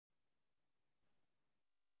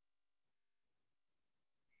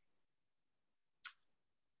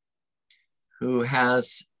who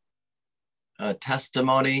has a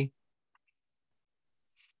testimony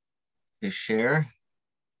to share?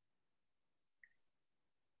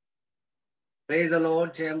 Praise the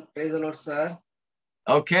Lord, Jim. Praise the Lord, sir.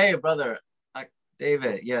 Okay, brother.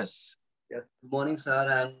 David, yes. Yes. Good morning, sir.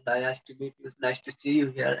 And nice to meet you. It's nice to see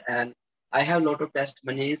you here. And I have a lot of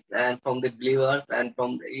testimonies and from the believers and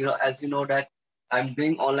from, as you know that I'm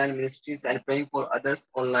doing online ministries and praying for others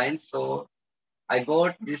online. So I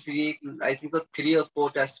got this week, I think so 3 or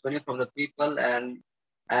 4 testimony from the people, and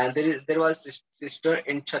there was this sister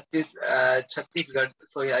in Chhattisgarh.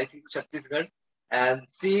 So yeah, I think Chhattisgarh, and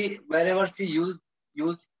she wherever she use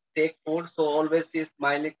take food, so always she is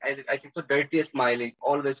smiling. I think so dirty smiling,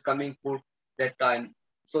 always coming food that time.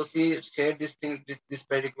 So she shared this thing, this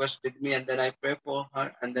prayer request with me, and then I pray for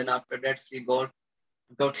her, and then after that she got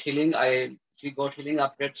healing. She got healing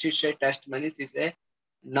after that. She shared testimony. She said,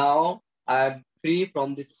 now I'm free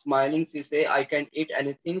from this smiling. She say I can eat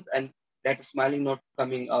anything and that smiling not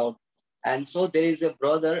coming out. And so there is a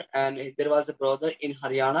brother, and there was a brother in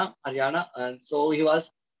Haryana, and so he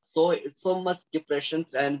was so much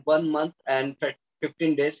depressions, and 1 month and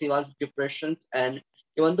 15 days he was depressions, and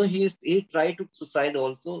even though he tried to suicide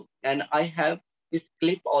also, and I have this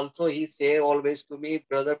clip also. He say always to me,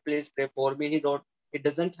 brother, please pray for me. He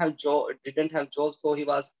didn't have job, so he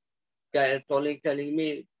was telling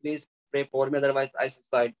me, please pray for me, otherwise I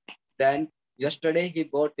suicide. Then yesterday he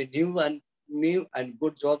got a new and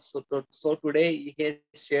good job. So today he has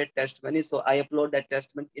shared testimony. So I upload that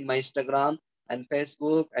testimony in my Instagram and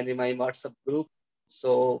Facebook and in my WhatsApp group.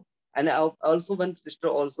 So, and also one sister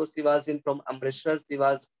also, she was in from Amritsar.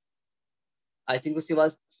 I think she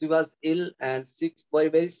was ill and sick, very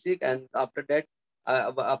very sick, and after that,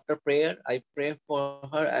 after prayer, I pray for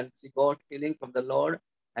her, and she got healing from the Lord.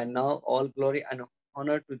 And now all glory and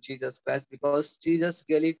honor to Jesus Christ, because Jesus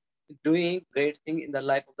really doing great thing in the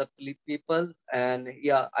life of the people. And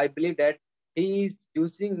yeah, I believe that He is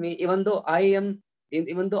using me, even though I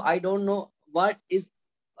don't know what is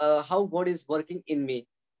how God is working in me,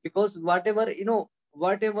 because whatever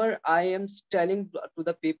I am telling to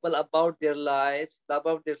the people about their lives,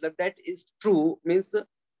 that is true. Means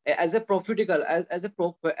as a prophetical,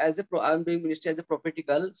 I'm doing ministry as a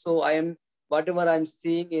prophetical. So I am whatever I'm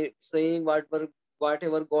saying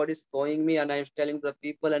whatever God is showing me, and I'm telling the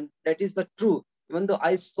people, and that is the truth. Even though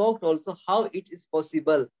I shocked also how it is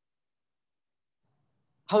possible,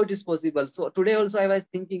 So today also I was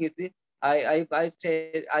thinking it. I was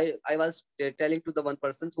telling to the one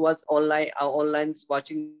person who was online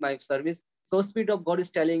watching my service. So Spirit of God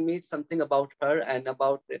is telling me something about her and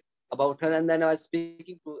about her, and then I was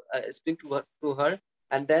speaking to her,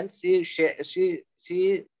 and then she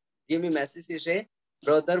gave me message. She said,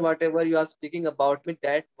 "Brother, whatever you are speaking about me,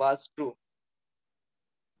 that was true."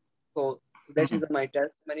 So that is my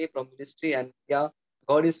testimony from ministry, and yeah,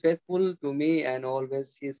 God is faithful to me, and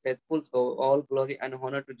always He is faithful. So all glory and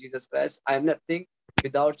honor to Jesus Christ. I am nothing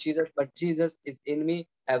without Jesus, but Jesus is in me,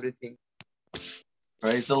 everything.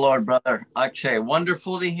 Praise the Lord, brother Akshay.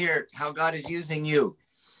 Wonderful to hear how God is using you.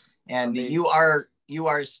 And Amen. You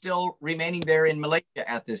are still remaining there in Malaysia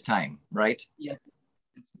at this time, right? Yes.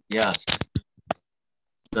 Yes.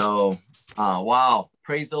 So, wow.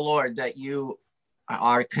 Praise the Lord that you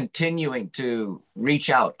are continuing to reach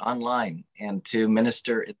out online and to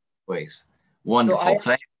minister in ways. Wonderful.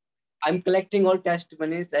 So I'm collecting all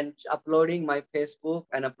testimonies and uploading my Facebook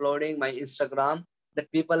and uploading my Instagram, that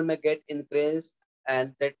people may get encouraged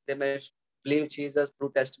and that they may believe Jesus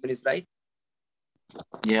through testimonies, right?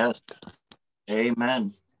 Yes.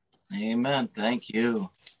 Amen. Amen. Thank you.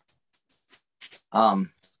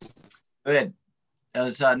 Good.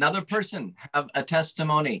 Does another person have a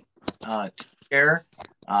testimony to share,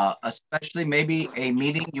 especially maybe a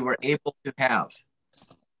meeting you were able to have?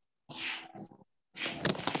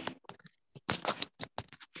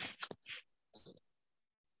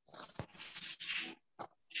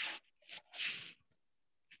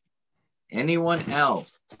 Anyone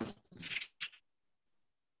else?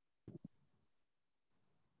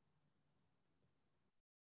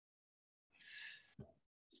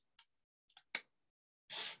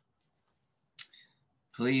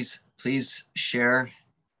 Please share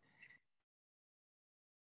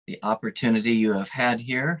the opportunity you have had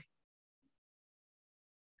here.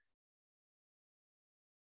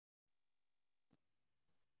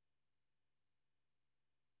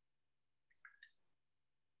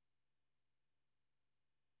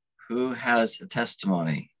 Who has a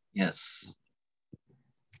testimony? Yes.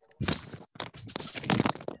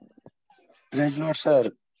 Praise Lord,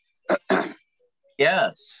 sir.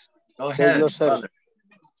 Yes. Go Praise ahead, Lord, sir. brother.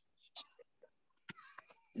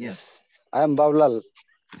 Yes. I am Bawlal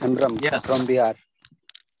Hemram from Bihar.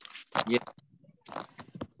 Yeah.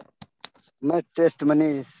 My testimony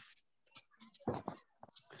is,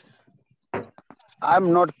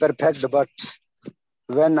 I'm not perfect, but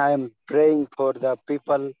when I am praying for the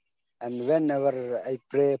people, and whenever I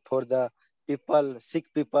pray for the people, sick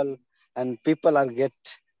people, and people are get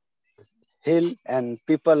healed, and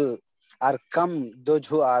people are come, those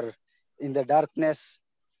who are in the darkness,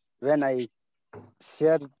 when I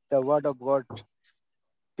share the word of God,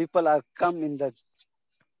 people are come in the,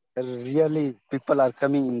 really people are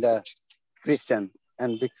coming in the Christian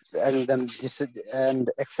and then and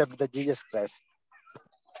accept the Jesus Christ.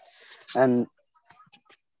 And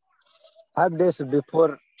 5 days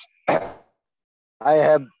before I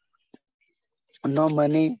have no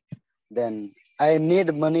money, then I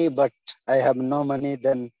need money, but I have no money.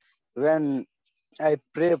 Then when I uh,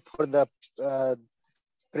 pray for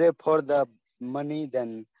the money,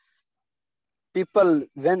 then people,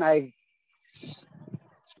 when I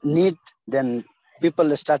need, then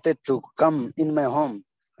people started to come in my home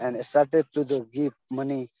and started to give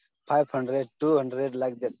money, 500, 200,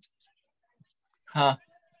 like that. Huh.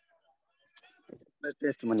 The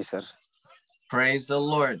testimony, sir. Praise the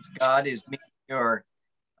Lord. God is meeting your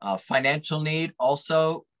financial need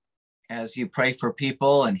also as you pray for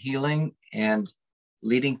people and healing and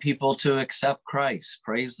leading people to accept Christ.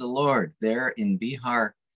 Praise the Lord. There in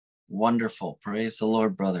Bihar. Wonderful. Praise the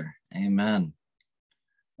Lord, brother. Amen.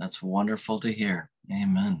 That's wonderful to hear.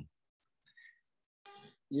 Amen.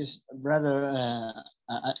 Yes, brother,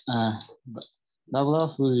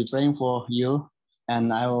 Barbara will be praying for you.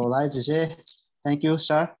 And I would like to say thank you,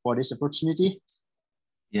 sir, for this opportunity.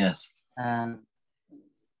 Yes. And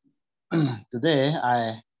today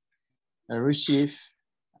I received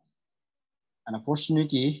an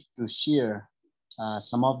opportunity to share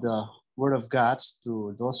some of the word of God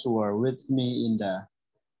to those who are with me in the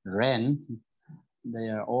REN. They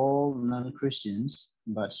are all non-Christians,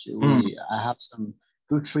 but I have some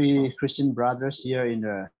 2-3 Christian brothers here in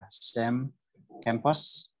the STEM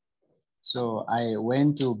campus. So I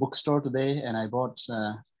went to bookstore today and I got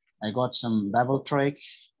some Bible tract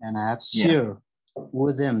and I have shared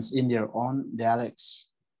with them in their own dialects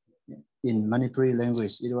in Manipuri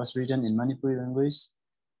language. It was written in Manipuri language,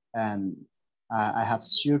 and I have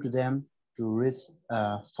shared to them to read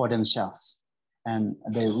for themselves, and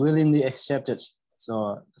they willingly accepted.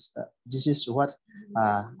 So this is what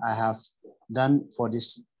I have done for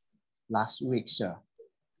this last week, sir.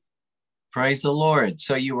 Praise the Lord.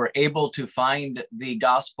 So you were able to find the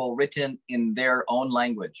gospel written in their own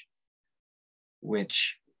language,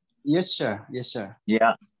 which... Yes, sir. Yes, sir.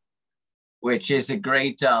 Yeah. Which is a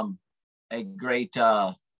great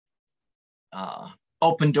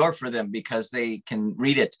open door for them because they can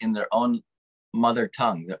read it in their own mother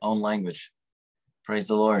tongue, their own language. Praise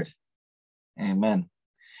the Lord. Amen.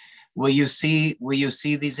 Will you see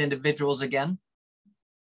these individuals again?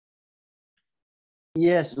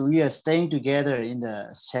 Yes, we are staying together in the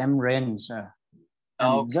same range,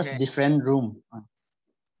 and just different room.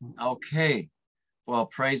 Okay. Well,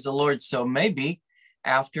 praise the Lord. So maybe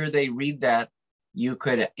after they read that, you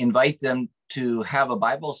could invite them to have a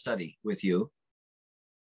Bible study with you.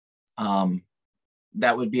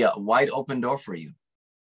 That would be a wide open door for you.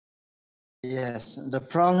 Yes, the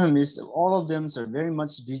problem is all of them are very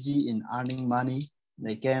much busy in earning money.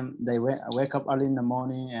 They wake up early in the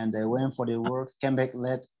morning and they went for their work, came back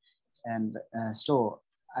late. And so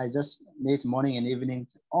I just meet morning and evening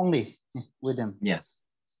only with them. Yes,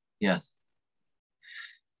 yes.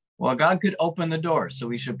 Well, God could open the door, so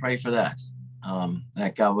we should pray for that.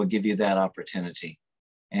 That God will give you that opportunity.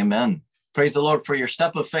 Amen. Praise the Lord for your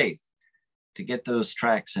step of faith to get those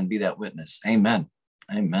tracts and be that witness. Amen.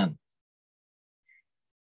 Amen.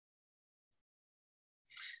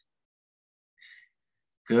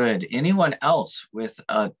 Good. Anyone else with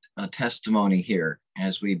a testimony here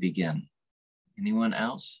as we begin? Anyone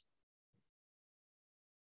else?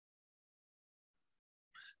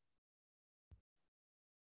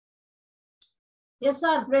 Yes,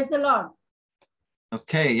 sir. Praise the Lord.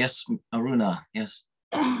 Okay. Yes, Aruna. Yes.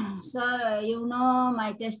 Sir, you know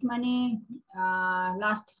my testimony.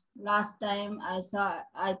 Last time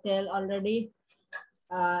I tell already.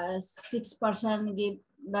 6% give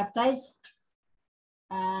baptized,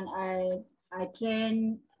 and I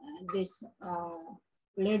trained this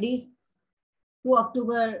lady 2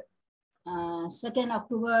 October, 2nd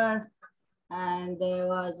October, and there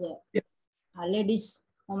was a ladies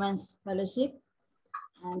women's fellowship,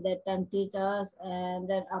 and that time teach us, and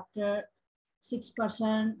then after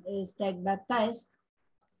 6% is take baptized.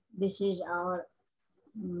 This is our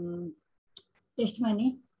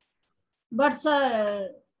testimony. But sir,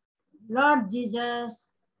 Lord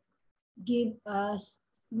Jesus give us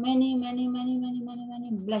many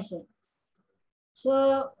blessings.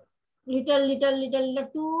 So little,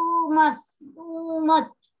 too much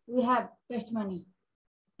we have testimony.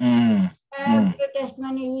 Every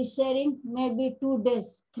testimony we sharing, maybe 2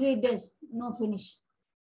 days, 3 days, no finish.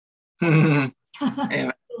 Amen.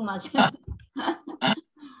 Too much. Praise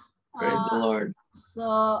the Lord.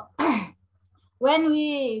 So when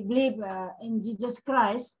we believe in Jesus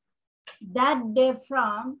Christ, that day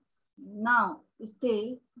from now,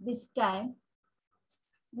 still this time,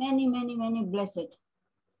 many blessed.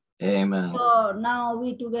 Amen. So now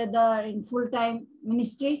we together in full-time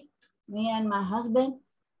ministry, me and my husband.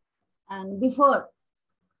 And before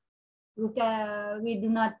we do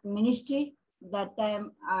not ministry. That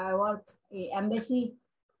time I work in embassy,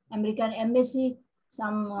 American embassy.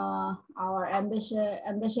 Some our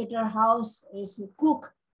ambassador house is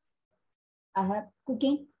cook. I have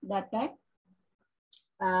cooking that time.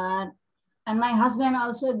 And my husband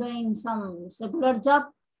also doing some secular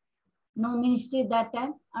job. No ministry that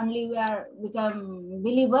time. Only we are become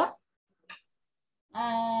believer.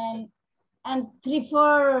 And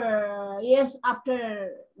 3-4 years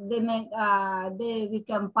after they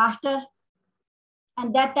become pastor.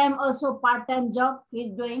 And that time also part-time job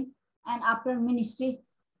he's doing. And after ministry,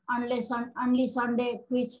 only Sunday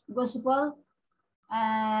preach gospel.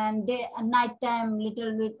 And night time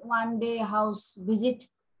little bit, one day house visit,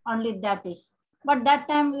 only that is. But that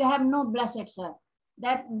time we have no blessed, sir.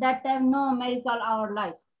 That time no miracle our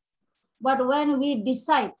life. But when we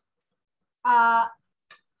decide,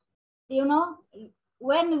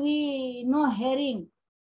 when we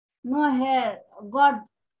hear God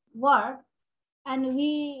word, and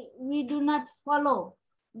we do not follow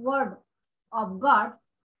word of God,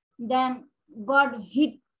 then God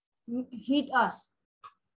hit us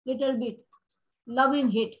little bit, loving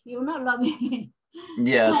hit, loving hit.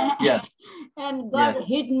 Yes. And God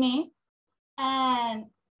hit me, and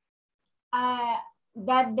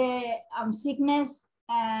that day sickness,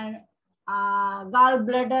 and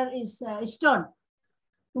gallbladder is stone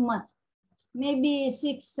too much. Maybe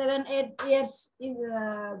 6, 7, 8 years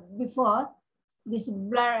before, this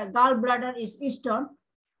gallbladder is stone.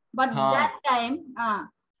 But that time,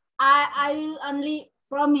 I will only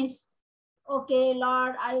promise, okay,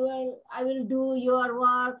 Lord, I will do your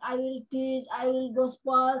work. I will teach. I will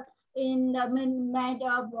gospel in the midnight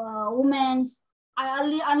of women's. I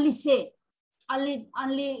only say, only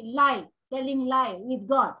lie, telling lie with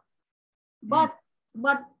God. But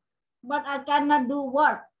I cannot do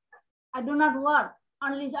work. I do not work.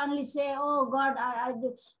 Only say, oh God, I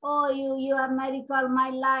do. Oh, you are miracle my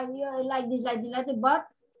life. You are like this. But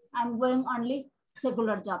I'm going only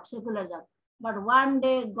secular job. But one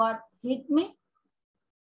day God hit me,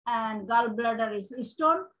 and gallbladder is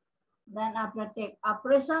stone. Then after take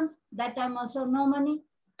operation, that time also no money.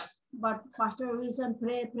 But Pastor Wilson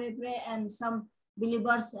pray, and some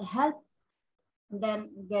believers help. Then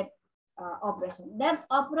get operation. Then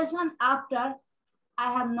operation after,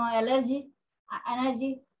 I have no energy,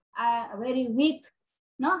 very weak,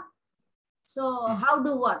 no? So how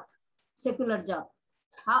do work? Secular job.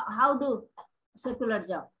 How do secular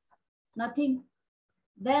job? Nothing.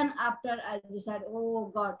 Then after I decided,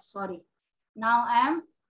 oh God, sorry. Now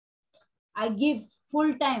I give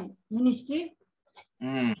full-time ministry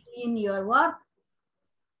in your work.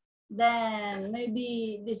 Then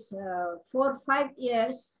maybe this 4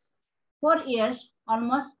 years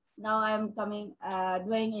almost. Now I am coming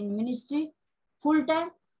doing in ministry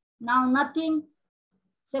full-time. Now nothing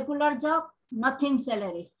secular job, nothing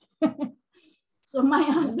salary. So my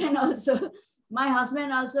husband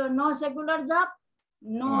also no secular job,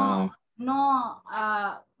 no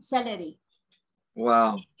salary.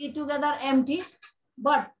 Wow. We together empty,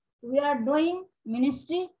 but we are doing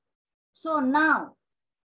ministry. So now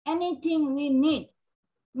anything we need,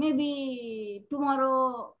 maybe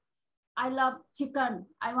tomorrow I love chicken,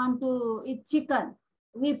 I want to eat chicken.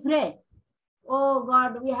 We pray, oh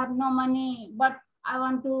God, we have no money, but I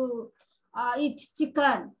want to eat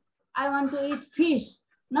chicken. I want to eat fish.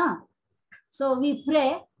 No. So we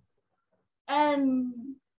pray, and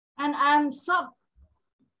I'm shocked.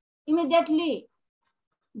 Immediately,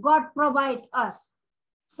 God provide us.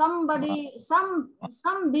 Some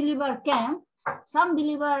believer came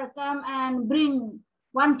and bring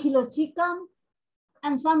 1 kilo chicken,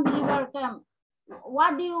 and some believer came.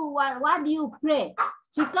 What do you pray?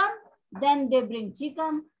 Chicken? Then they bring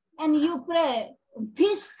chicken, and you pray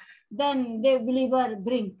fish. Then the believer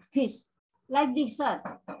bring fish, like this, sir.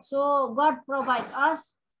 So God provide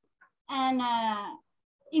us, and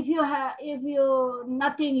if you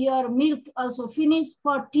nothing, your milk also finished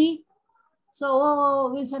for tea. So,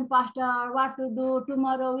 oh, Wilson Pastor, what to do?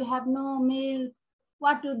 Tomorrow we have no milk.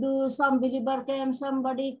 What to do? Some believer came,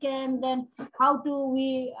 somebody came. Then how do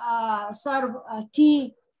we serve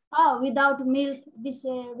tea without milk? This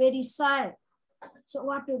is very sad. So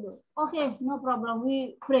what to do? Okay, no problem.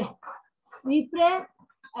 We pray. We pray.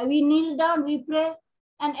 We kneel down. We pray.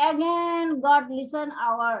 And again, God listen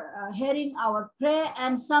our hearing our prayer.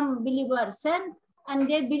 And some believers send, and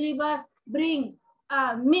they believer bring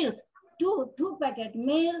milk. Two packet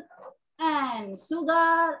milk and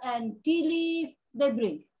sugar and tea leaf they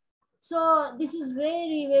bring. So this is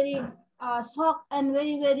very, very shock and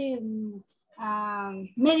very, very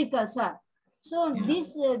miracle, sir. So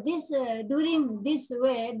this during this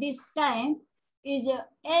way, this time is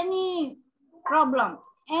any problem,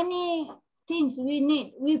 any things we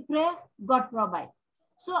need, we pray, God provide.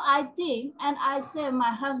 So I think, and I say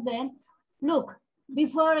my husband, look,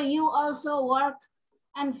 before you also work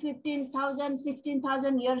and 15,000,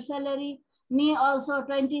 16,000 your salary, me also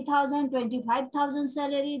 20,000, 25,000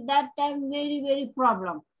 salary, that time very, very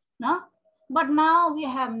problem, no? But now we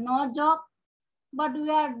have no job, but we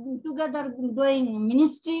are together doing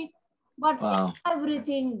ministry, but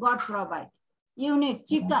everything God provide. You need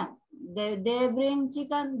chicken, they bring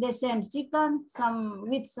chicken, they send chicken, some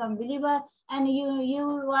with some believer, and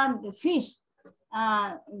you want fish,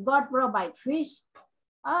 God provide fish.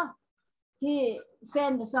 He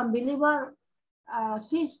send some believer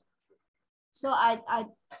fish. So I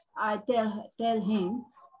tell him,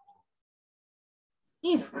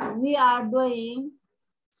 if we are doing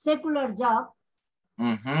secular job,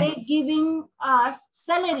 they giving us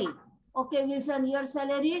salary. Okay, Wilson, your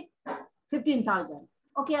salary 15,000.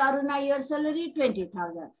 Okay, Aruna, your salary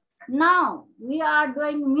 20,000. Now we are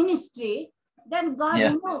doing ministry. Then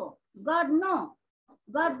God know,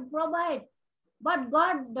 God provide. But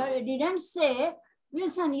God didn't say,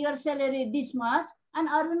 Wilson, your salary this much, and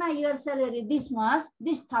Aruna, your salary this much,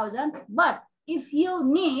 this 1,000. But if you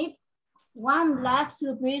need 1 lakh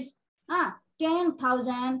rupees,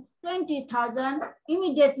 10,000, 20,000,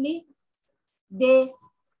 immediately they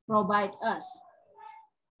provide us.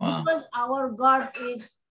 Because our God is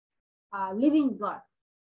a living God.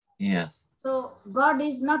 Yes. So God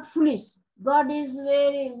is not foolish. God is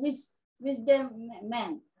very wisdom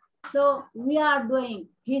man. So we are doing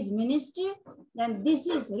his ministry, then this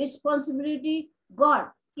is responsibility.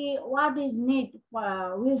 God, what is need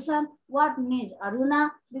Wilson, what needs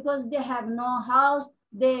Aruna, because they have no house,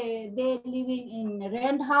 they living in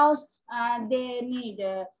rent house, and they need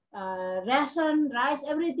ration, rice,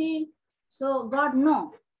 everything. So God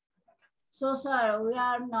know. So sir, we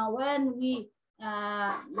are now when we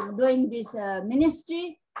doing this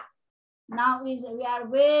ministry, now we are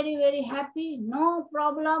very, very happy. No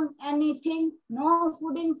problem, anything, no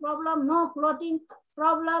fooding problem, no clothing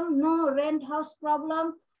problem, no rent house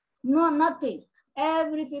problem, no nothing.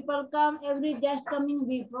 Every people come, every guest coming,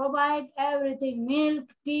 we provide everything, milk,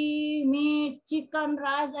 tea, meat, chicken,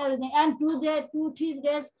 rice, everything. And 2-3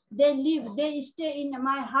 days, they live, they stay in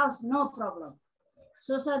my house, no problem.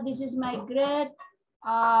 So sir, this is my great,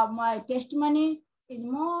 my testimony. Is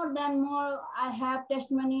more than more. I have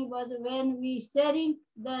testimony, but when we sharing,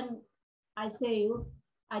 then I say you,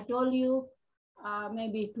 I told you,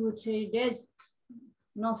 maybe 2-3 days,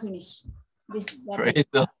 no finish. Praise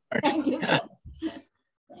the Lord. Thank you, sir.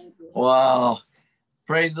 Thank you. Wow.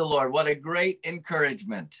 Praise the Lord. What a great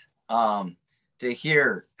encouragement to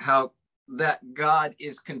hear how that God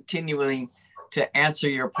is continuing to answer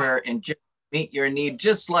your prayer and just meet your need,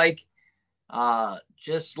 just like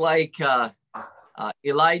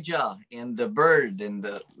Elijah and the bird and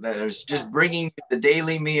there's just bringing the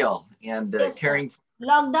daily meal and caring for.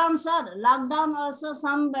 Lockdown, sir. Lockdown also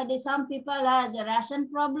some people has a ration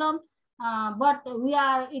problem, but we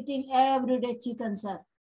are eating every day chicken, sir.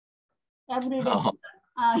 Every day.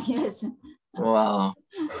 Yes. Wow.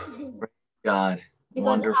 God. Because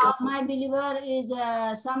wonderful. My believer is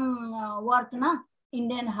some work,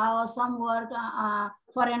 Indian house, some work,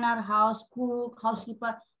 foreigner house, cook,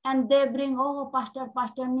 housekeeper. And they bring, oh, pastor,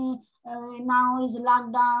 now is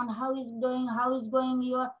lockdown. How is going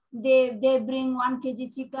your? They bring 1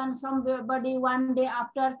 kg chicken. Somebody one day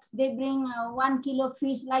after they bring 1 kilo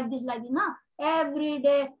fish, like this. Every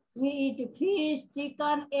day we eat fish,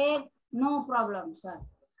 chicken, egg, no problem, sir.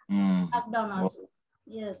 Lockdown also.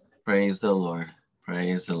 Yes. Praise the Lord.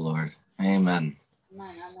 Praise the Lord. Amen.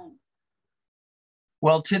 Amen.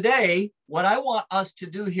 Well, today, what I want us to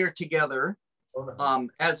do here together,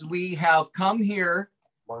 as we have come here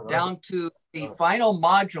down to the final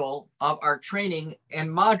module of our training, and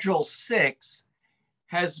module 6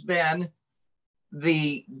 has been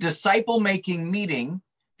the disciple-making meeting,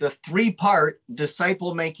 the three-part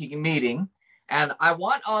disciple-making meeting. And I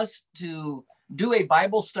want us to do a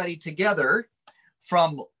Bible study together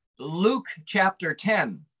from Luke chapter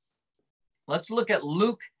 10. Let's look at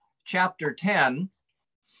Luke chapter 10.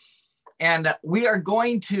 And we are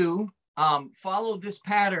going to follow this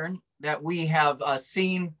pattern that we have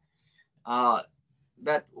seen,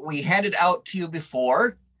 that we handed out to you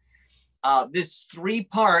before. This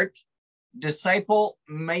three-part disciple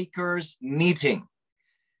makers meeting.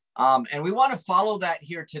 And we want to follow that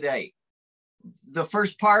here today. The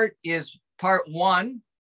first part is part 1,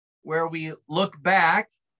 where we look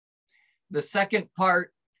back. The second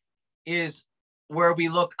part is where we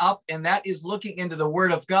look up, and that is looking into the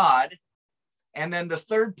Word of God. And then the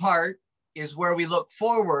third part is where we look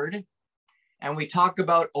forward and we talk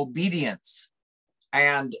about obedience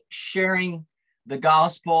and sharing the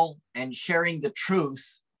gospel and sharing the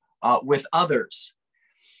truth with others.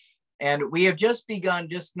 And we have just begun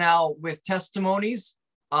just now with testimonies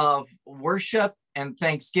of worship and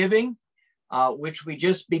thanksgiving, which we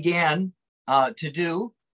just began to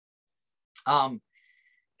do.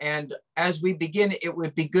 And as we begin, it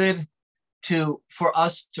would be good for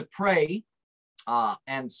us to pray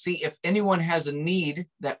and see if anyone has a need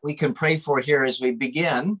that we can pray for here as we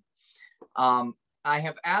begin. I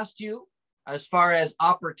have asked you, as far as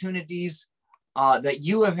opportunities that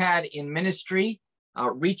you have had in ministry,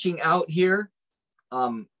 reaching out here.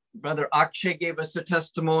 Brother Akshay gave us a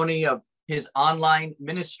testimony of his online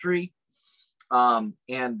ministry, and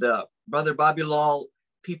Brother Babilal,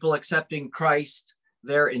 people accepting Christ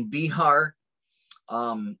there in Bihar,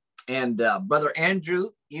 and Brother Andrew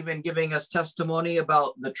even giving us testimony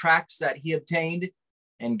about the tracts that he obtained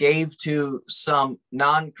and gave to some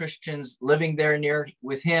non-Christians living there near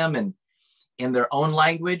with him and in their own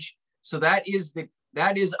language. So that is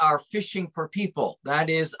our fishing for people. That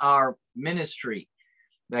is our ministry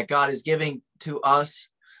that God is giving to us.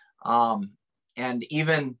 And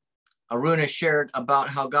even Aruna shared about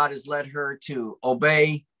how God has led her to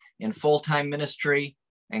obey in full-time ministry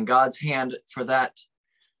and God's hand for that.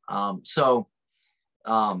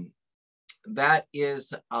 That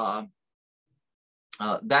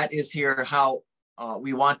is here how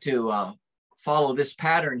we want to follow this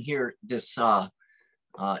pattern here,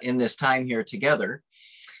 in this time here together.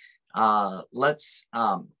 Does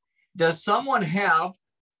someone have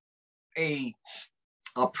a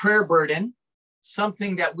prayer burden,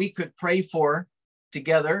 something that we could pray for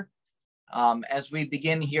together as we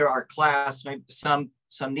begin here our class? Maybe some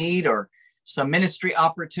need or some ministry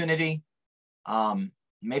opportunity,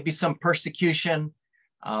 maybe some persecution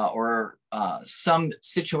or some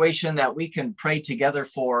situation that we can pray together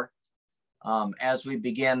for as we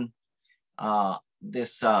begin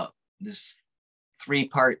this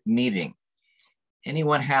three-part meeting.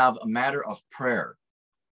 Anyone have a matter of prayer?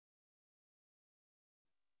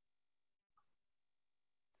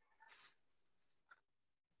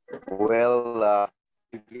 Well,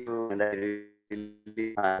 thank you, and I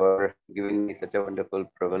really for giving me such a wonderful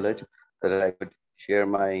privilege that I could share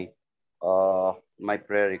my my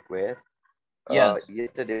prayer request. Yes.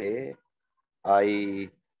 Yesterday, I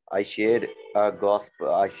shared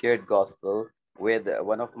gospel. I shared gospel with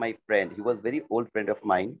one of my friend. He was a very old friend of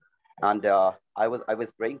mine, and I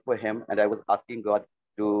was praying for him, and I was asking God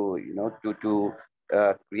to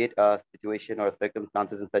create a situation or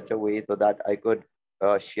circumstances in such a way so that I could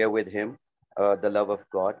share with him the love of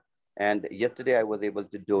God. And yesterday I was able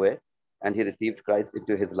to do it, and he received Christ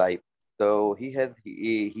into his life. So he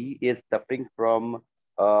is suffering from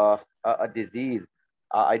a disease.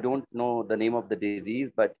 I don't know the name of the disease,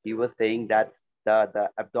 but he was saying that the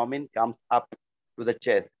abdomen comes up to the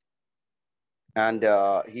chest, and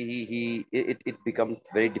it becomes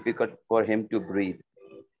very difficult for him to breathe.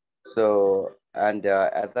 So, and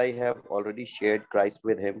as I have already shared Christ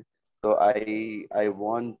with him, so I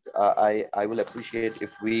want I will appreciate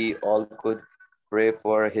if we all could pray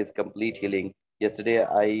for his complete healing. Yesterday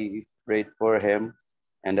I prayed for him,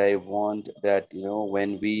 and I want that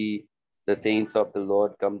when the saints of the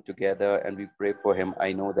Lord come together and we pray for him,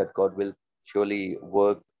 I know that God will surely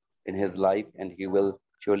work in his life, and he will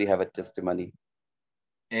surely have a testimony.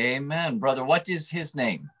 Amen. Brother, what is his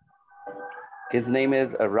name? His name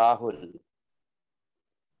is Rahul.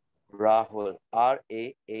 Rahul. Rahul.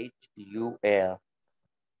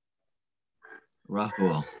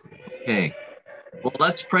 Rahul. Okay. Well,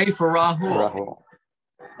 let's pray for Rahul. Rahul.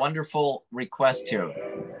 Wonderful request here.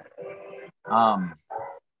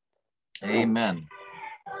 Amen.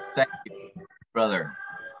 Thank you, brother.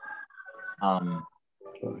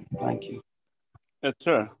 Thank you. Yes,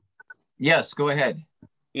 sir. Yes, go ahead.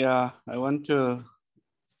 Yeah, I want to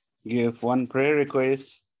give one prayer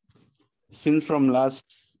request. Since from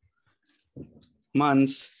last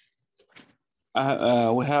months,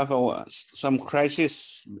 we have some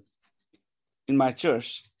crisis in my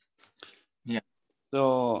church. Yeah.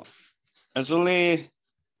 So actually,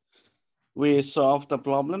 we solved the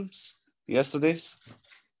problems yesterday.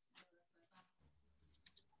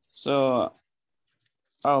 So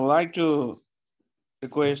I would like to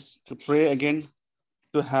request to pray again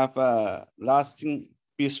to have a lasting,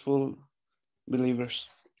 peaceful believers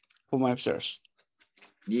for my church.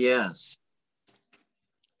 Yes.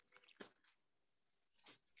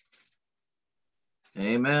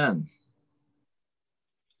 Amen.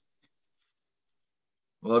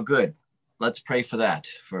 Well, good. Let's pray for that,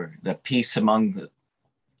 for the peace among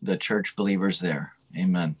the church believers there.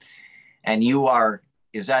 Amen. And you are,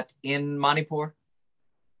 is that in Manipur?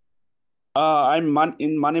 I'm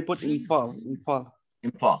in Manipur, in Fall.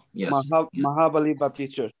 Impal, yes. Mahabali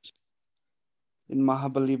Baptist Church. In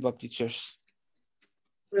Mahabali Baptist Church.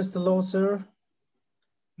 Praise the Lord, sir.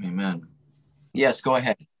 Amen. Yes, go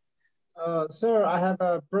ahead. Sir, I have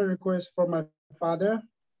a prayer request for my father.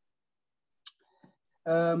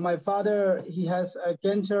 My father, he has a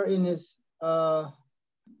cancer in his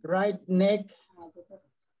right neck,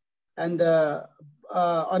 and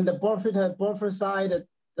on the prophet side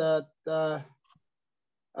that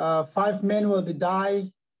 5 men will be die,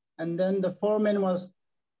 and then the 4 men was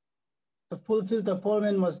to fulfill the 4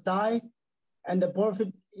 men must die, and the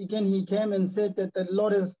prophet again he came and said that the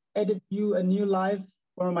Lord has added you a new life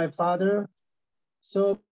for my father.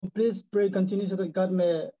 So please pray continue so that God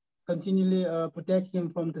may continually protect him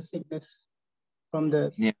from the sickness, from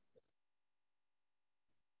death. Yeah.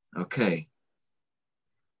 Okay.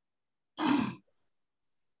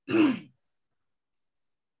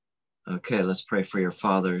 Okay, let's pray for your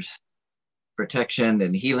father's protection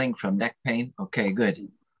and healing from neck pain. Okay,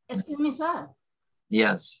 good. Excuse me, sir.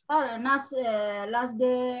 Yes. Sir, last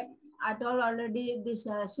day I told already this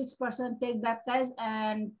 6% take baptized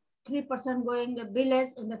and 3% going the village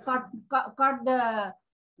and the cut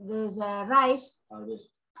this rice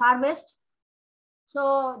harvest.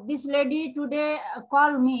 So this lady today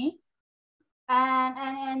called me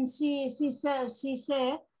and she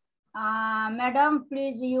said, Madam,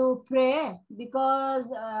 please you pray because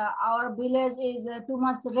our village is too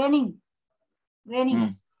much raining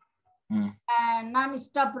and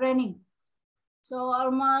non-stop raining. So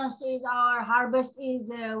almost is our harvest is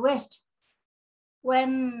waste.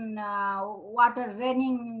 When water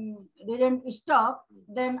raining didn't stop,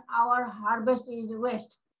 then our harvest is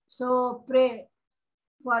waste. So pray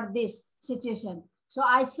for this situation. So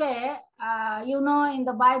I say, in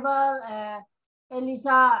the Bible,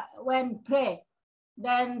 Elisa went pray.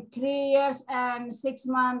 Then 3 years and 6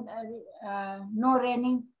 months, no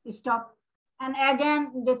raining, stop. And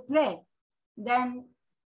again they pray. Then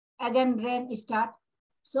again rain start.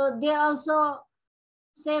 So they also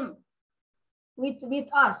same with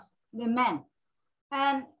us, the men.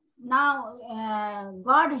 And now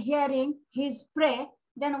God hearing his pray,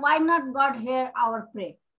 then why not God hear our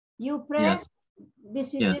pray? You pray Yes.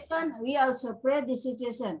 this situation, we also pray this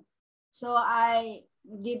situation. So I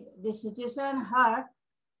give this situation her.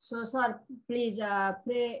 So sir, please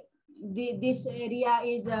pray. This area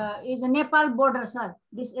is a Nepal border, sir.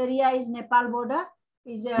 This area is Nepal border.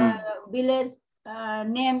 Is a village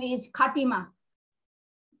name is Khatima.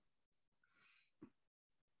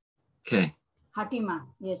 Okay. Khatima,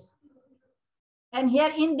 yes. And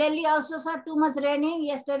here in Delhi also, sir, too much raining.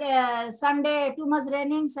 Yesterday, Sunday, too much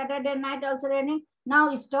raining. Saturday night also raining.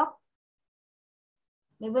 Now stop.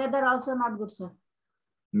 The weather also not good, sir.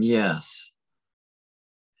 Yes.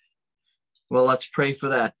 Well, let's pray for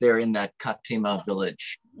that there in that Khatima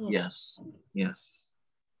village. Yes. Yes.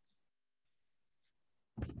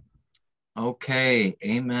 Okay.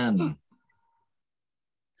 Amen.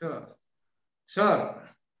 Sir.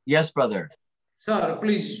 Yes, brother. Sir,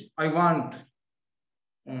 please, I want.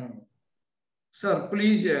 Sir,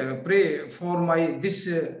 please pray for this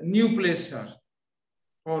new place, sir.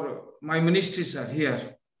 For my ministry, sir,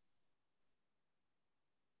 here.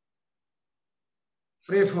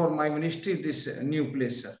 Pray for my ministry, this new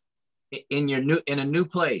place, sir. In a new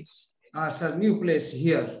place. Sir, new place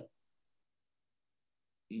here.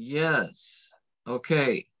 Yes.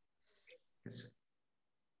 Okay. Yes, sir.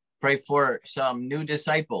 Pray for some new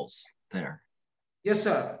disciples there. Yes,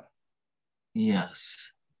 sir. Yes.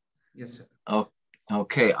 Yes, sir. Oh,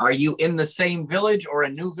 okay. Are you in the same village or a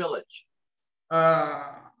new village?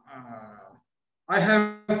 I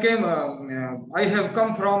have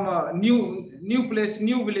come from a new place,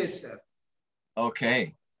 new village, sir.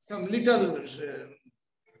 Okay. Some little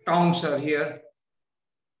towns are here.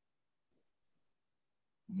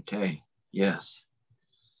 Okay. Yes.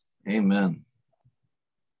 Amen.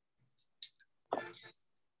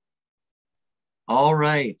 All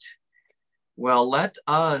right. Well, let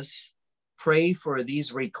us pray for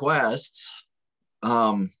these requests.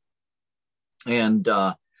 Brother,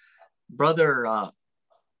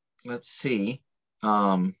 let's see.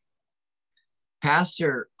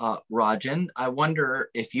 Pastor Rajan, I wonder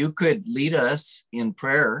if you could lead us in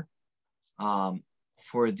prayer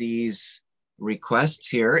for these requests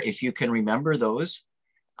here, if you can remember those.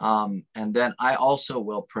 And then I also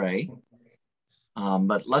will pray.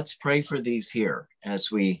 But let's pray for these here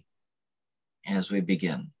as we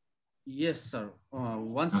begin. Yes, sir.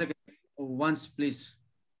 Once again, once please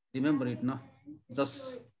remember it, no?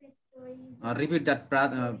 Just repeat that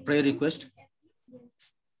prayer request.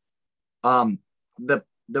 The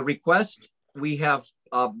request, we have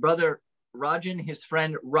Brother Rajan, his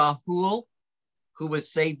friend Rahul, who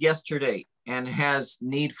was saved yesterday and has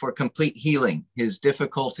need for complete healing, his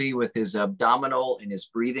difficulty with his abdominal and his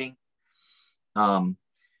breathing.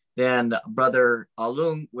 Then Brother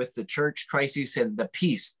Alung with the church crisis and the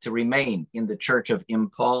peace to remain in the church of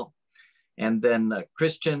Impal. And then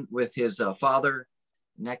Christian with his father,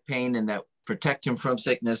 neck pain, and that protect him from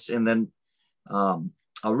sickness. And then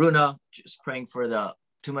Aruna, just praying for the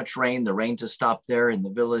too much rain, the rain to stop there in the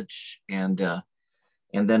village. And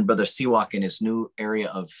then Brother Siwak in his new area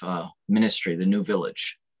of ministry, the new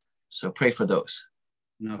village. So pray for those.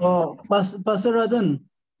 Oh, Pastor Rajan.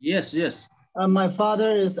 Yes, yes. My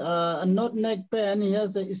father is not neck pain. He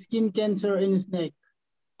has a skin cancer in his neck.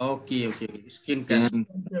 Okay, okay. Skin cancer.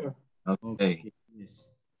 Okay. Yes.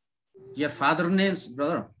 Your father names,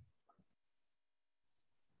 brother?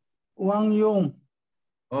 Wang Yong.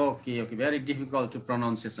 Okay, okay. Very difficult to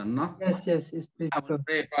pronunciation, no? Yes, yes. It's I will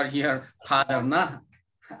pray for your father, no?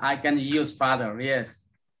 I can use father, yes.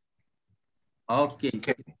 Okay.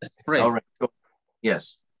 Let's pray. All right.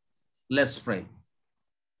 Yes. Let's pray.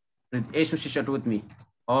 Associate with me.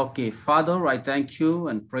 Okay, Father, I thank you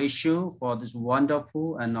and praise you for this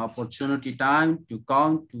wonderful and opportunity time to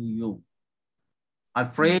come to you. I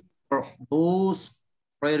pray for those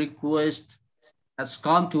prayer requests has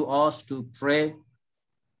come to us to pray,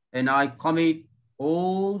 and I commit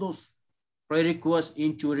all those prayer requests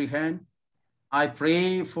into your hand. I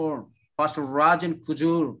pray for Pastor Rajan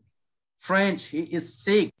Kujur, friend, he is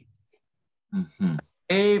sick. Mm-hmm.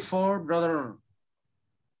 Pray for Brother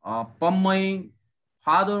Pammai,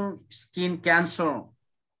 father, skin cancer.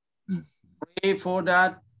 Pray for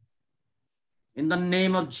that. In the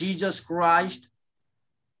name of Jesus Christ,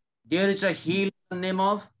 there is a heal in the name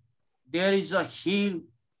of, there is a heal,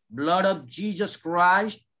 blood of Jesus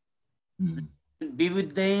Christ. Be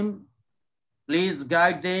with them. Please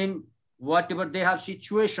guide them, whatever they have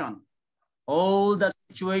situation, all the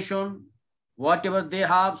situation, whatever they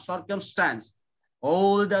have circumstance,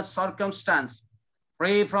 all the circumstance.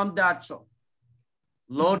 Pray from that. So,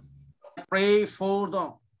 Lord, pray for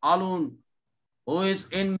the Alun who is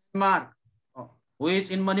in Myanmar, who is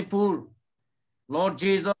in Manipur. Lord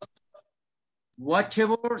Jesus,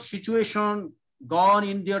 whatever situation gone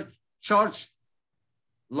in their church,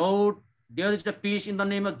 Lord, there is a peace in the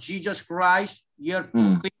name of Jesus Christ. Your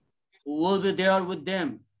peace will be there with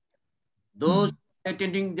them. Those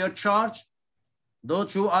attending their church,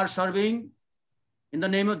 those who are serving in the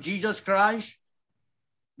name of Jesus Christ,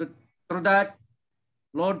 through that,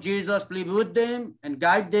 Lord Jesus, please be with them and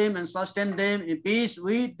guide them and sustain them in peace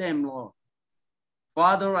with them, Lord.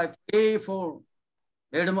 Father, I pray for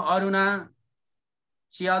Madam Aruna.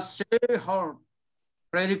 She has shared her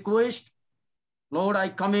prayer request. Lord, I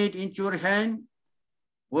commit into your hand.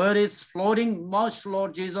 Where is flooding much,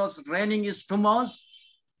 Lord Jesus, raining is too much.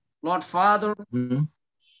 Lord Father,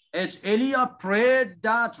 as Eliah prayed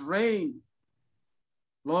that rain,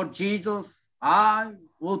 Lord Jesus, I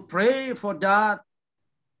will pray for that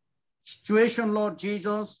situation, Lord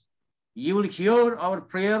Jesus. You will hear our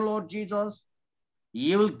prayer, Lord Jesus.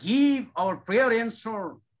 You will give our prayer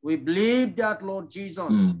answer. We believe that, Lord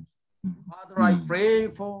Jesus. Father, I pray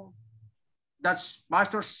for that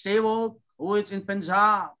Pastor Sevok who is in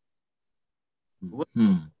Punjab.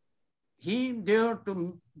 Him there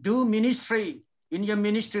to do ministry in your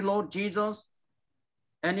ministry, Lord Jesus.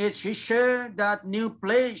 And as he shared that new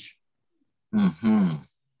place,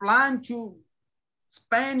 plan to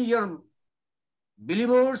spend your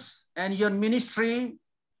believers and your ministry,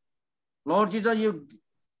 Lord Jesus, you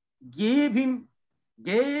gave him,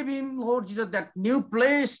 Lord Jesus, that new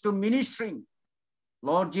place to ministering.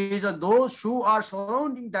 Lord Jesus, those who are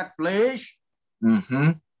surrounding that place,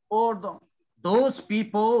 or those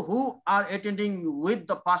people who are attending with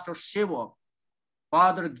the Pastor Shiva.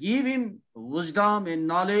 Father, give him wisdom and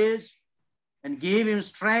knowledge, and give him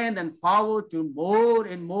strength and power to more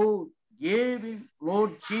and more. Give him,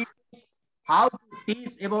 Lord Jesus, how to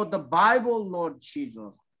teach about the Bible, Lord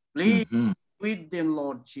Jesus. Please with them,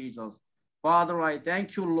 Lord Jesus. Father, I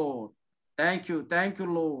thank you, Lord. Thank you,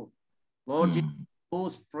 Lord. Lord Jesus,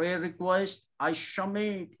 those prayer requests, I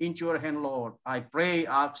submit into your hand, Lord. I pray,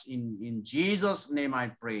 ask in Jesus' name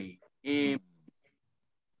I pray. Amen.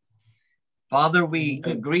 Father, we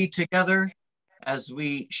agree together as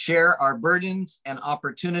we share our burdens and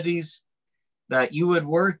opportunities that you would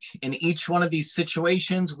work in each one of these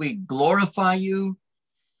situations. We glorify you,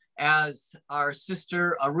 as our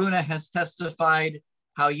sister Aruna has testified,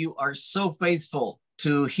 how you are so faithful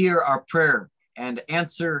to hear our prayer and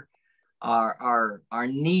answer our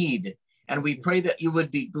need. And we pray that you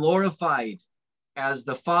would be glorified as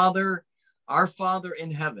the Father, our Father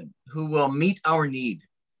in heaven, who will meet our need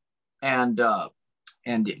and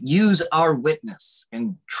use our witness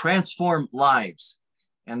and transform lives.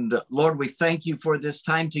 And Lord, we thank you for this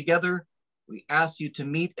time together. We ask you to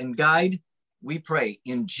meet and guide. We pray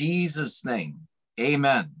in Jesus' name.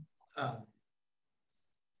 Amen.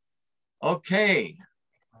 Okay.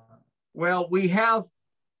 Well, we have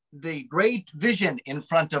the great vision in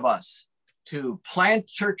front of us to plant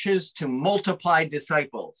churches, to multiply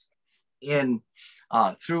disciples in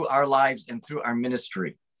through our lives and through our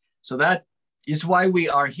ministry. So that is why we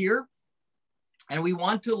are here. And we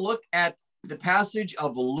want to look at the passage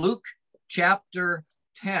of Luke chapter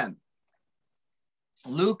 10.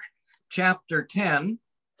 Luke chapter 10.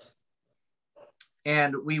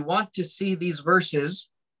 And we want to see these verses,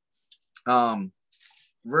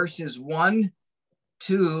 verses 1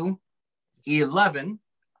 to 11.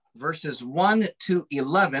 Verses 1 to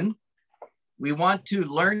 11. We want to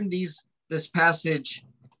learn this passage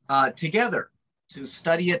together, to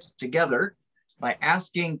study it together by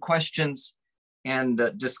asking questions and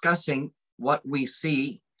discussing what we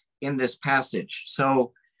see in this passage.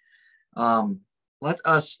 So let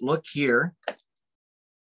us look here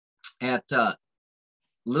at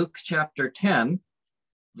Luke chapter 10,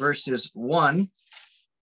 verses 1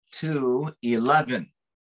 to 11.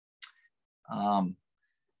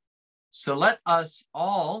 So let us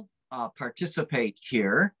all participate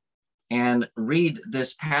here and read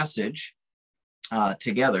this passage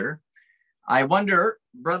together. I wonder,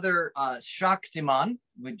 Brother Shaktiman,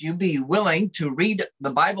 would you be willing to read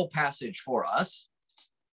the Bible passage for us?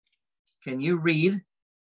 Can you read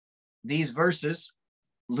these verses,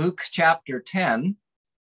 Luke chapter 10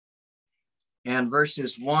 and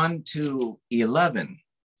verses 1 to 11?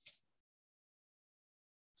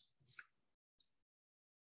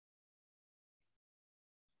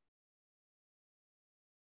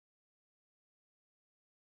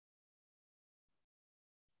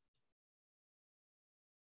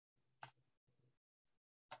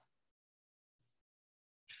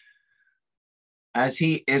 As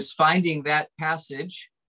he is finding that passage,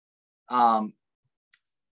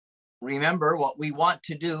 remember what we want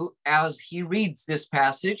to do as he reads this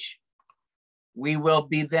passage. We will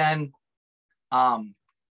be then,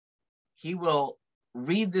 he will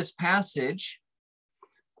read this passage,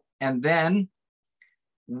 and then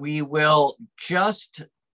we will just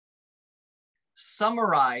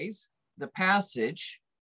summarize the passage,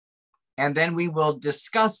 and then we will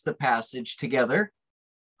discuss the passage together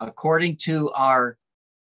according to our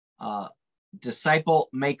disciple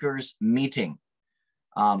makers meeting.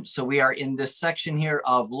 So we are in this section here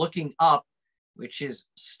of looking up, which is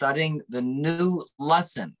studying the new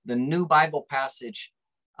lesson, the new Bible passage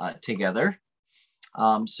together.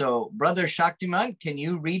 So Brother Shaktiman, can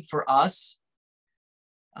you read for us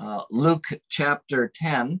Luke chapter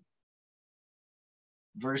 10,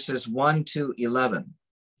 verses 1 to 11?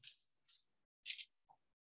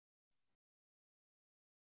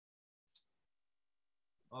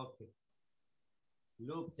 Okay.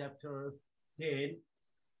 Luke chapter 10,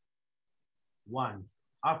 1.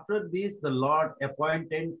 After this, the Lord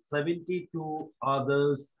appointed 72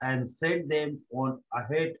 others and sent them on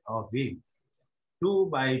ahead of him, 2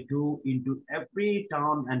 by 2, into every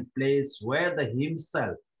town and place where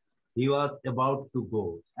he was about to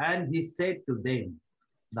go. And he said to them,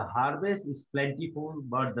 the harvest is plentiful,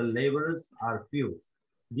 but the laborers are few.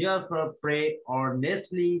 Therefore pray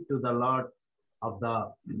earnestly to the Lord of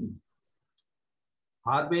the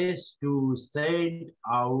harvest to send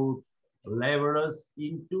out laborers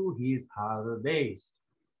into his harvest.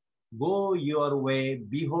 Go your way.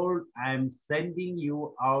 Behold, I am sending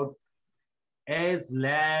you out as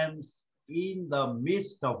lambs in the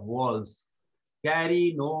midst of wolves.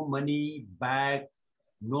 Carry no money bag,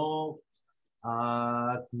 no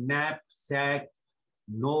knapsack,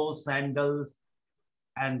 no sandals,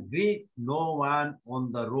 and greet no one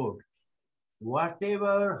on the road.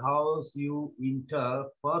 Whatever house you enter,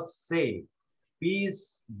 first say,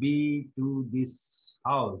 peace be to this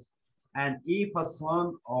house. And if a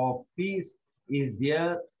son of peace is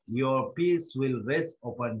there, your peace will rest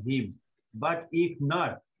upon him. But if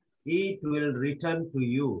not, it will return to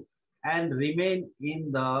you and remain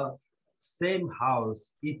in the same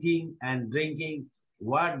house, eating and drinking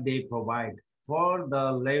what they provide. For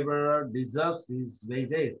the laborer deserves his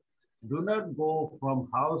wages. Do not go from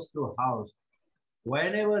house to house.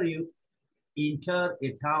 Whenever you enter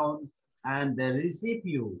a town and they receive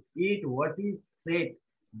you, eat what is set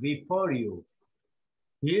before you.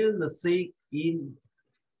 Heal the sick in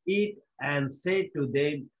it and say to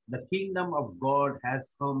them, the kingdom of God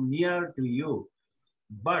has come near to you.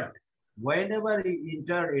 But whenever you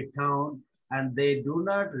enter a town and they do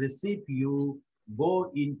not receive you,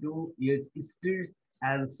 go into its streets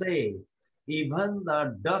and say, even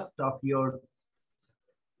the dust of your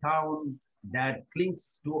town that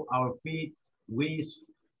clings to our feet, we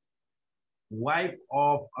wipe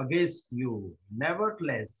off against you.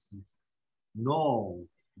 Nevertheless, know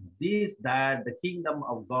this that the kingdom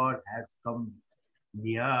of God has come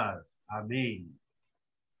near. Amen.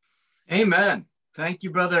 Amen. Thank you,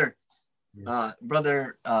 brother. Yes.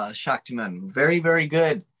 Brother Shaktiman. Very, very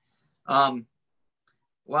good.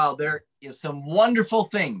 Wow, there is some wonderful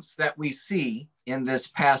things that we see in this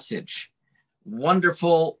passage.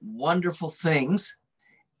 Wonderful, wonderful things.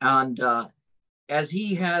 And as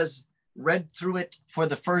he has read through it for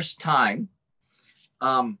the first time,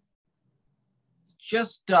 what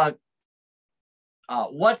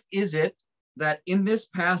is it that in this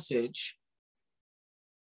passage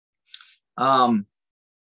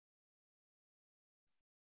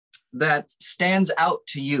that stands out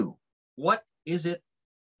to you? What is it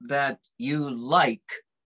that you like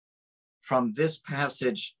from this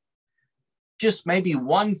passage? Just maybe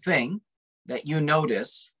one thing that you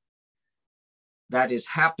notice that is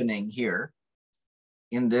happening here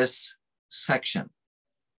in this section.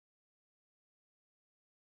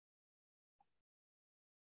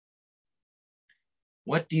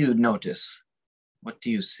 What do you notice? What do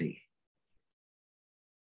you see?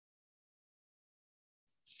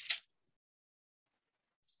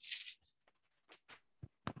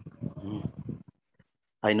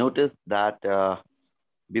 I noticed that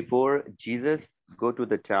before Jesus go to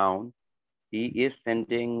the town, he is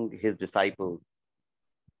sending his disciples.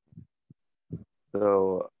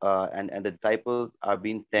 So, and the disciples are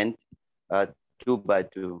being sent two by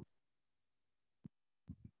two.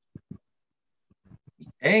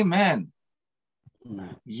 Amen.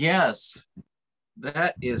 Yes,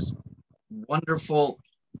 that is wonderful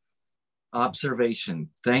observation.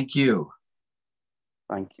 Thank you.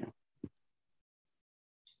 Thank you.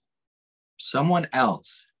 Someone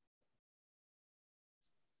else.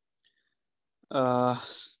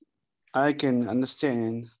 I can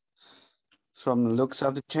understand from Luke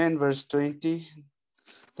chapter 10, verse 20,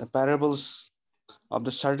 the parables of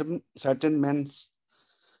the certain men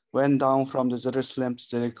went down from the Jerusalem to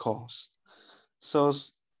Jericho. So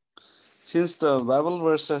since the Bible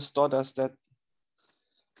verses taught us that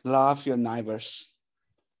love your neighbors,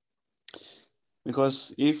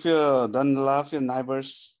 because if you don't love your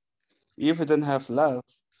neighbors, if we don't have love,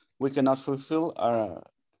 we cannot fulfill our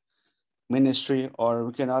ministry, or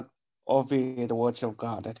we cannot obey the words of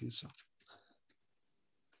God. I think so.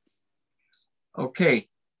 Okay.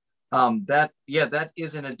 That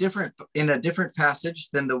is in a different passage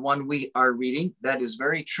than the one we are reading. That is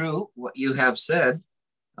very true, what you have said.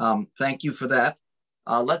 Thank you for that.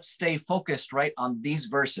 Let's stay focused right on these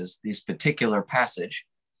verses, this particular passage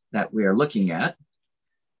that we are looking at.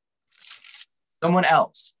 Someone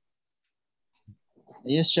else.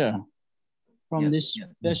 Yes, sir. From this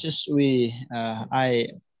passage, I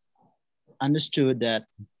understood that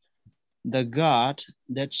the God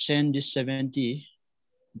that sent the 70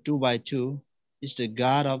 2 by 2 is the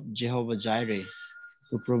God of Jehovah Jireh,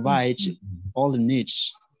 who provides all the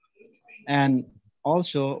needs. And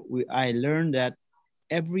also, I learned that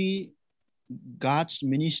every God's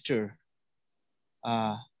minister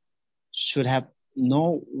should have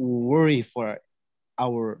no worry for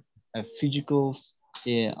our physical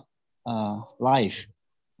life.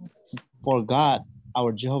 For God,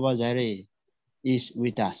 our Jehovah Jireh is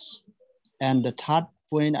with us. And the third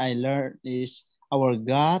point I learned is our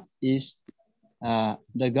God is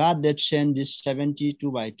the God that sent this 70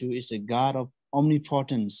 2 by 2 is a God of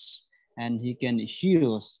omnipotence, and he can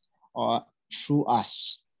heal through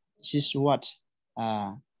us. This is what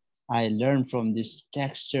I learned from this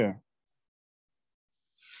texture.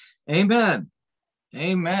 Amen.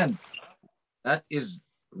 Amen. That is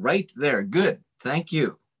right there. Good. Thank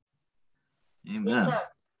you. Amen. Yes, sir.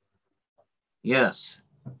 Yes.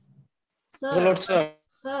 Sir, Lord, sir.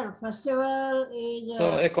 Sir, first of all is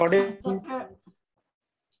So according chapter.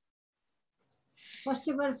 First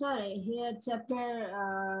of all, sir, here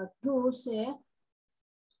chapter 2 say,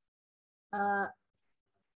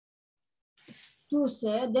 2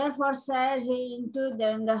 say, therefore said he unto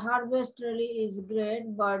them, the harvest really is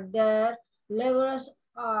great, but their laborers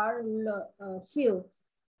are few.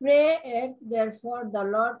 Pray therefore the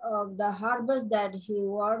Lord of the harvest that he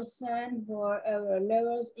would send for our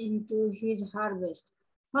laborers into his harvest.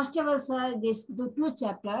 First of all, sir, this the 2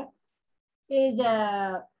 chapter is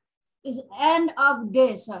end of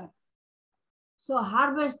day, sir. So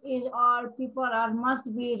harvest is all people are must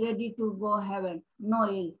be ready to go heaven, no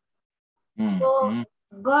ill. So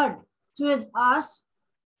God chose us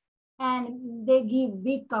and they give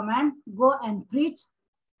big command, go and preach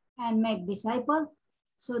and make disciple.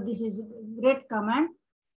 So this is great command.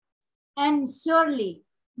 And surely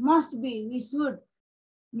must be, we should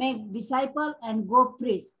make disciple and go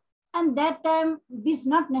preach. And that time, this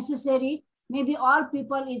not necessary. Maybe all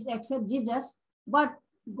people is accept Jesus, but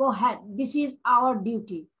go ahead. This is our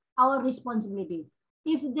duty, our responsibility.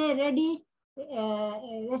 If they ready,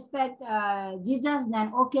 respect Jesus,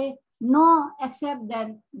 then okay. No, accept,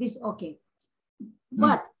 then this okay.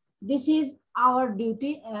 But this is our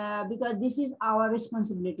duty because this is our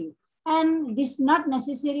responsibility. And this not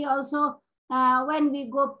necessary also. When we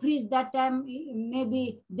go preach that time,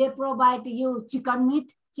 maybe they provide you chicken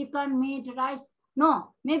meat, rice.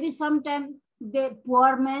 No, maybe sometime they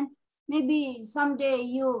poor man. Maybe someday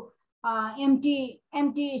you empty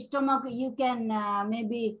stomach, you can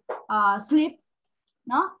maybe sleep.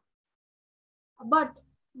 No, but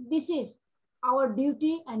this is our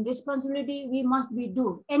duty and responsibility. We must be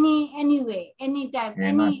do any way, anytime,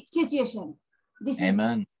 any situation. This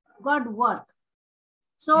Amen. Is God work.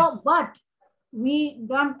 So, but we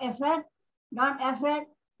don't afraid,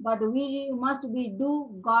 but we must be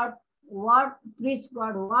do God word, preach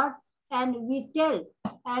God word, and we tell.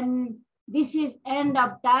 And this is end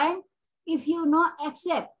of time. If you not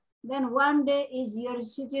accept, then one day is your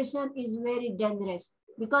situation is very dangerous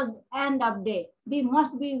because end of day we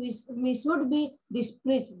must be we should be this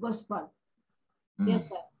preach gospel. Yes,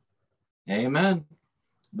 sir. Amen.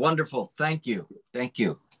 Wonderful. Thank you. Thank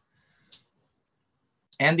you.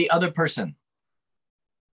 And the other person.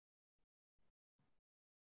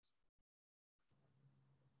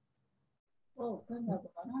 Oh,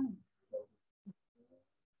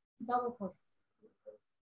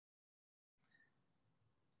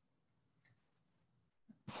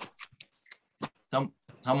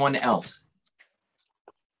 Someone else.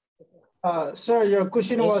 Sir, your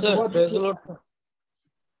question yes, was sir. what? Praise the Lord.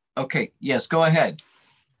 Okay. Yes, go ahead.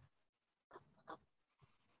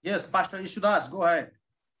 Yes, Pastor Ishudas, go ahead.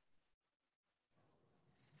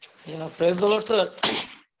 Yeah, praise the Lord, sir.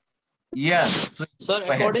 Yes. Sir,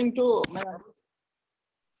 according to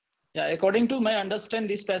my understand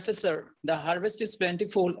this passage, sir, the harvest is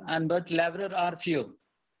plentiful and but laborer are few.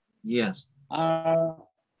 Yes.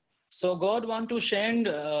 So God want to send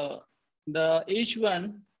the each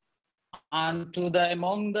one and to the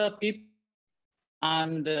among the people,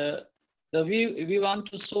 and we want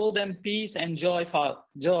to show them peace and joy.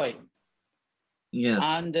 Yes.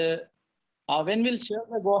 And when we'll share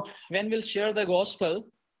the gospel,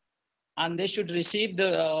 and they should receive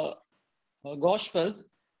the gospel,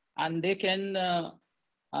 and they can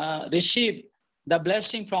receive the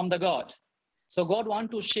blessing from the God. So God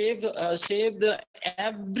want to save the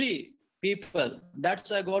every people. That's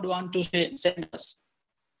why God want to send us.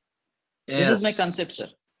 Yes. This is my concept, sir.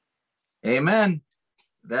 Amen.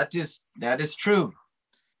 That is true.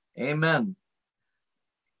 Amen.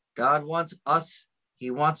 God wants us.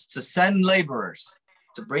 He wants to send laborers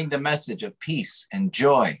to bring the message of peace and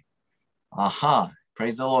joy. Aha.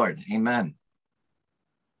 Praise the Lord. Amen.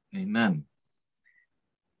 Amen.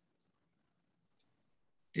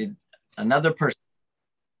 Did another person?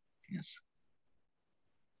 Yes.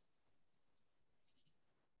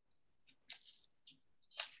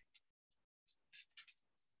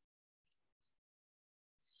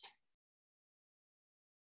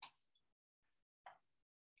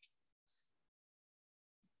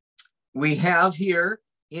 We have here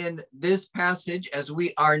in this passage, as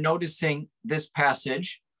we are noticing this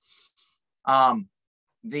passage,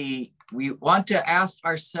 we want to ask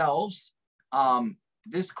ourselves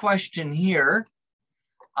this question here.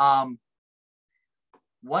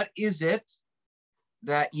 What is it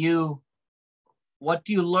that you what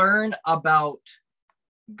do you learn about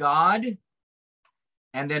God?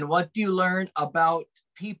 And then what do you learn about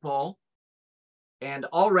people? And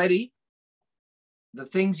already the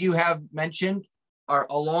things you have mentioned are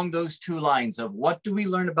along those two lines of what do we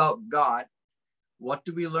learn about God? What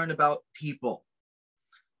do we learn about people?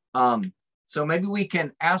 So maybe we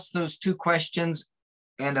can ask those two questions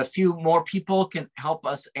and a few more people can help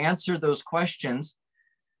us answer those questions.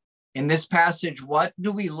 In this passage, what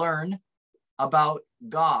do we learn about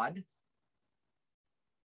God?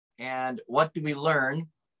 And what do we learn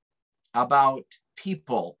about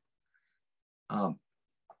people?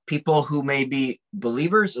 People who may be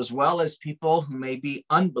believers as well as people who may be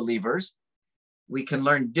unbelievers. We can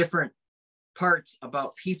learn different parts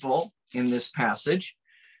about people in this passage.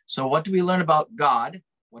 So what do we learn about God?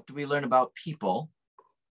 What do we learn about people?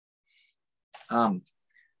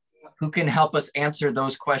 Who can help us answer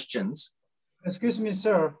those questions? Excuse me,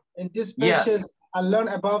 sir. In this Yes. passage, I learned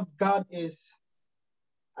about God is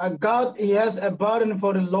God, he has a burden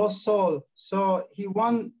for the lost soul. So he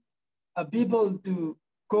wants people to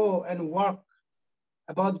go and work.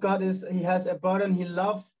 About God is he has a burden, he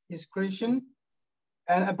loves his creation.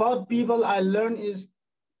 And about people, I learned is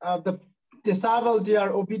the disciples, they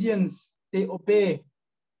are obedience, they obey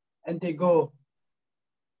and they go.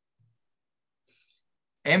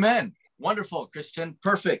 Amen. Wonderful, Christian.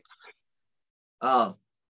 Perfect.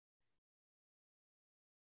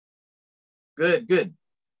 Good, good.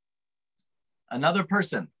 Another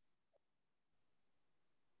person.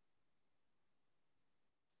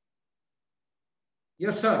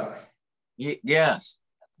 Yes, sir. Yes.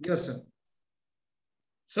 Yes, sir.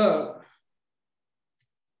 Sir,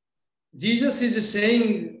 Jesus is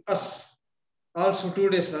saying us also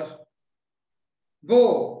today, sir,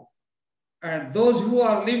 go and those who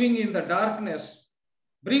are living in the darkness,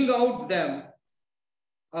 bring out them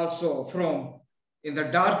also from in the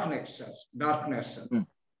darkness, sir. Darkness, sir.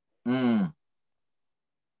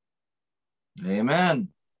 Amen.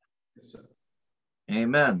 Yes, sir.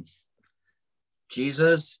 Amen.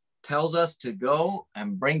 Jesus tells us to go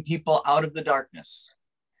and bring people out of the darkness.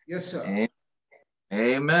 Yes, sir.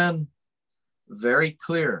 Amen. Very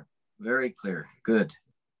clear. Very clear. Good.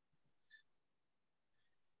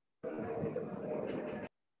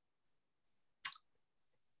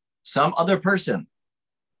 Some other person.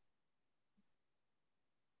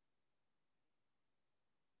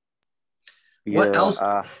 What else?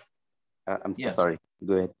 I'm Yes. sorry.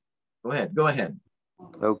 Go ahead. Go ahead. Go ahead.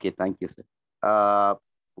 Okay, thank you, sir.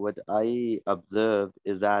 What I observed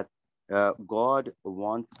is that God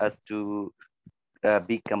wants us to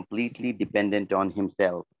be completely dependent on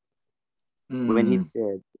Himself. When He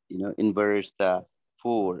said, in verse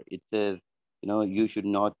 4, it says, you should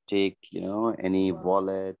not take, any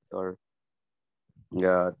wallet or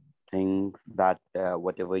things that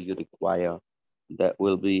whatever you require, that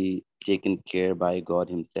will be taken care by God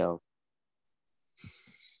Himself.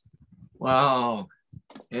 Wow.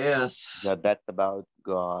 Yes. Yeah, that's about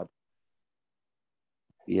God.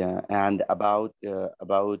 Yeah, and about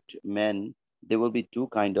men, there will be two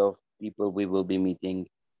kind of people we will be meeting.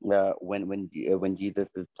 When Jesus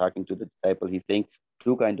is talking to the disciple, he's saying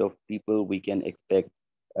two kind of people we can expect.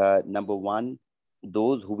 Number one,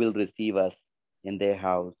 those who will receive us in their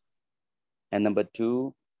house, and number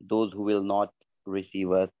two, those who will not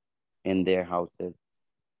receive us in their houses.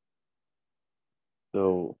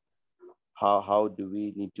 So, how do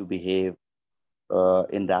we need to behave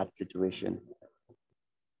in that situation?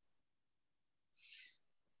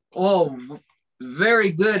 Oh,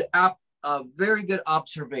 very good. Very good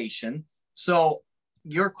observation. So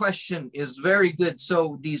your question is very good.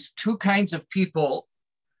 So these two kinds of people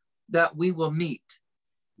that we will meet,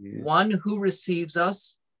 one who receives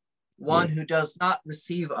us, one who does not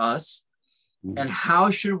receive us, and how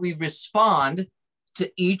should we respond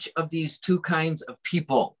to each of these two kinds of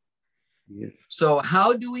people? Yes. So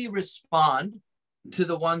how do we respond to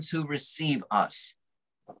the ones who receive us?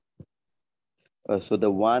 So the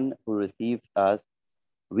one who receives us,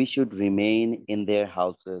 we should remain in their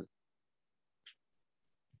houses.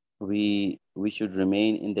 We should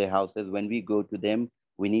remain in their houses. When we go to them,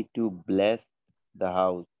 we need to bless the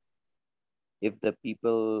house. If the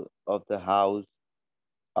people of the house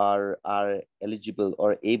are eligible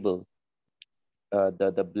or able,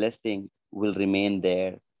 the blessing will remain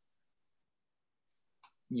there.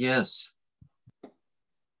 Yes.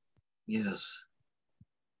 Yes.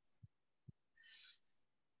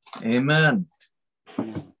 Amen.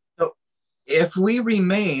 So if we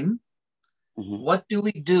remain, what do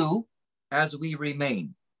we do as we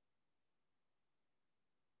remain?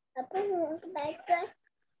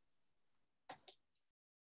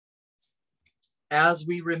 as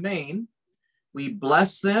we remain. We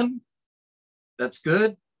bless them. That's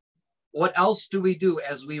good. What else do we do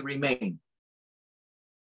as we remain?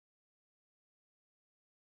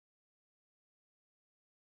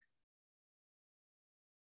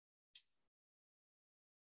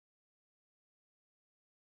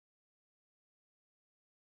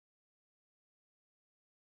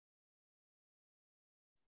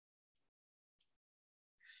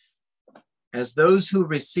 As those who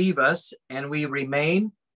receive us and we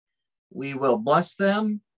remain, we will bless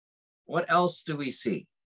them. What else do we see?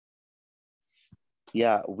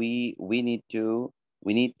 Yeah, we need to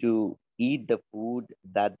eat the food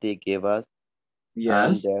that they give us.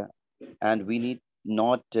 Yes. And we need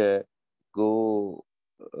not go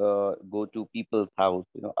to people's house,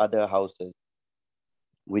 other houses.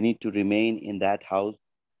 We need to remain in that house,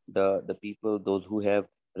 the people, those who have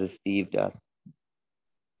received us.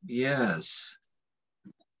 Yes.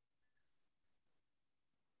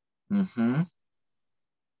 Mm-hmm.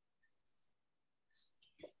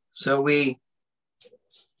 So we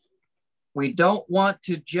don't want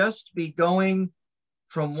to just be going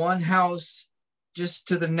from one house just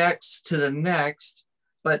to the next,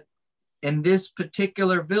 but in this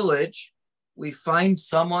particular village, we find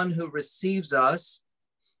someone who receives us,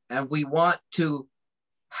 and we want to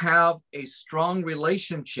have a strong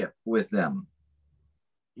relationship with them.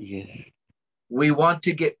 Yes. We want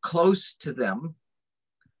to get close to them,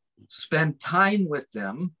 spend time with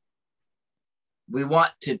them. We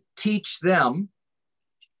want to teach them.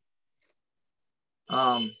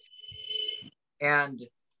 And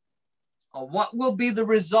what will be the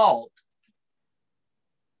result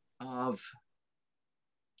of,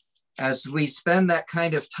 as we spend that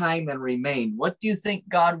kind of time and remain? What do you think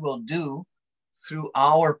God will do through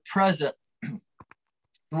our presence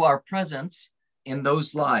in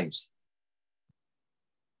those lives?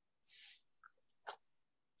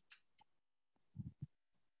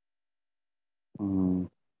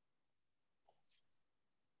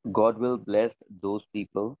 God will bless those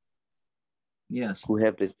people, yes, who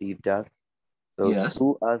have received us. So yes,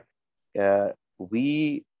 through us,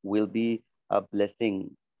 we will be a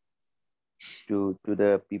blessing to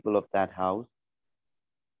the people of that house.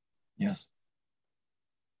 yes.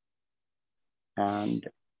 And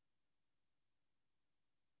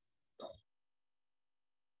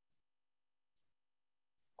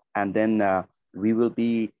then we will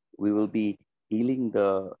be healing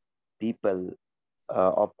the people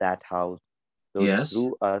of that house. So Yes.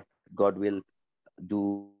 through us, God will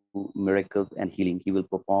do miracles and healing. He will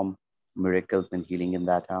perform miracles and healing in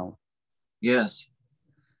that house. Yes.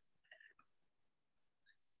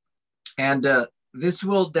 And this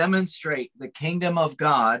will demonstrate the kingdom of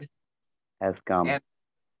God has come. And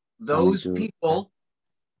those people,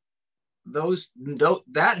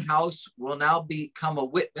 that house will now become a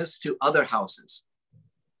witness to other houses.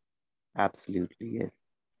 Absolutely, yes.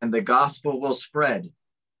 And the gospel will spread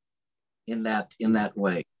in that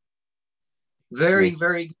way. Very, yes.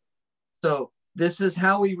 Very. So this is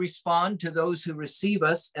how we respond to those who receive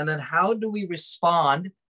us. And then how do we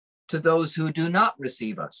respond to those who do not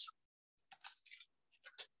receive us?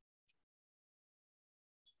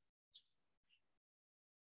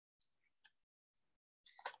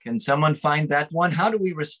 Can someone find that one? How do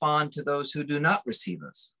we respond to those who do not receive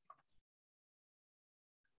us?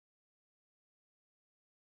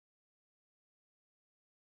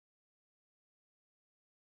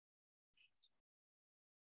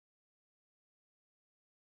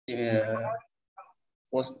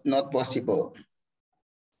 Was not possible.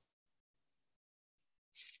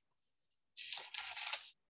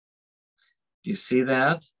 Do you see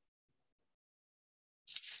that?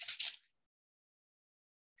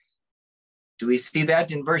 Do we see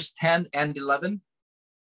that in verse 10 and 11?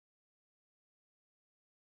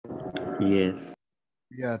 Yes.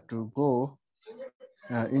 Yeah, to go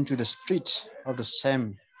into the streets of the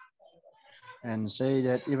same and say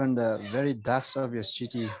that even the very dust of your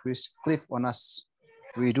city which clip on us,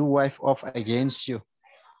 we do wipe off against you.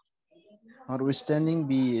 Notwithstanding,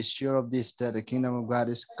 be sure of this, that the kingdom of God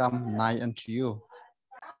is come nigh unto you.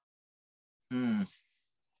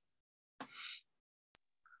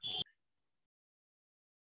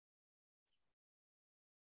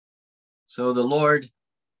 So the Lord,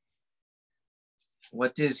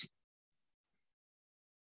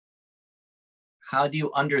 how do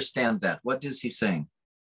you understand that? What is he saying?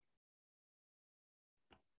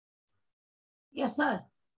 Yes, sir.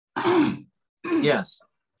 Yes.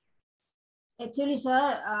 Actually,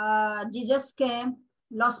 sir, Jesus came,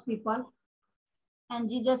 lost people, and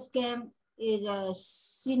Jesus came is a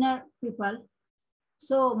sinner people.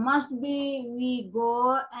 So must be we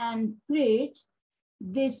go and preach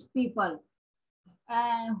these people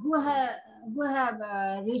who have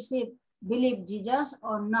believed Jesus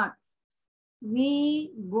or not.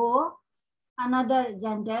 We go another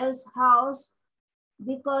Gentile's house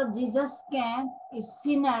because Jesus came is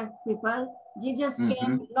sinner people. Jesus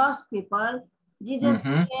came lost people. Jesus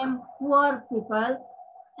came poor people,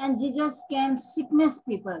 and Jesus came sickness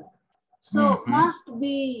people. So must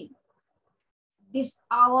be this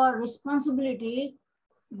our responsibility.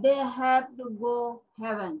 They have to go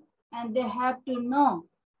heaven and they have to know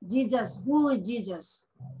Jesus. Who is Jesus?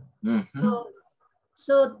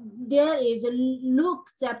 So there is Luke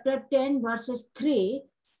chapter 10 verses 3.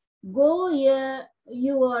 Go ye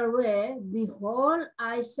your way, behold,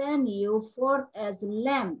 I send you forth as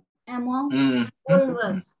lamb among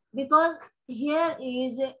wolves. Because here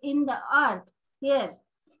is in the earth, here,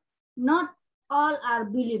 not all are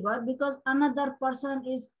believer, because another person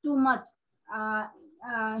is too much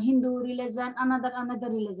Hindu religion, another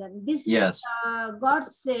religion. This is God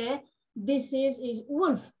say this is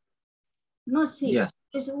wolf, no sheep.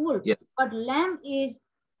 It's wolf. But lamb is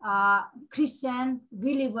Christian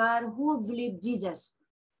believer who believe Jesus.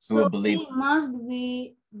 So we must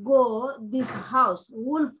go this house,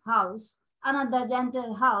 wolf house, another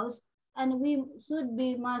Gentile house, and we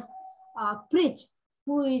must preach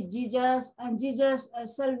who is Jesus, and Jesus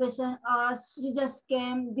salvation us. Jesus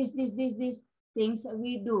came. This things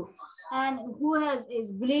we do, and who is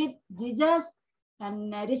believed Jesus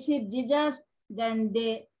and received Jesus, then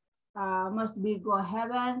they must be go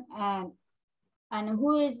heaven, and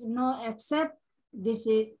who is no accept, this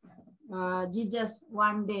is Jesus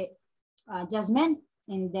one day judgment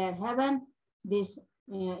in their heaven, this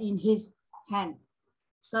in his hand.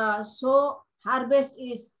 So harvest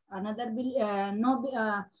is another believer,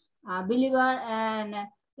 and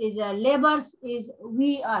is labors is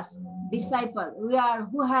we us disciple. We are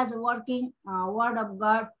who has working word of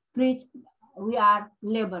God preach. We are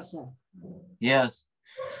laborers. Yes.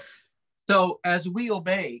 So as we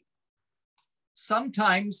obey,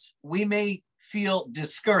 sometimes we may feel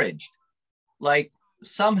discouraged, like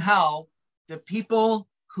somehow the people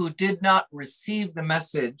who did not receive the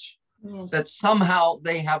message, that somehow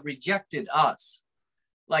they have rejected us,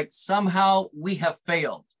 like somehow we have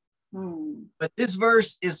failed. But this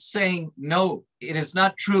verse is saying, no, it is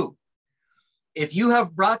not true. If you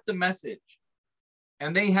have brought the message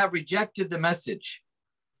and they have rejected the message,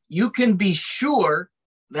 you can be sure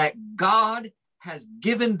that God has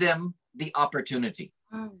given them the opportunity,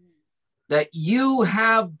 that you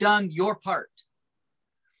have done your part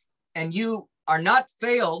and you are not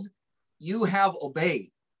failed, you have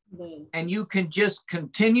obeyed. And you can just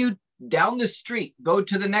continue down the street, go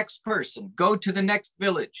to the next person, go to the next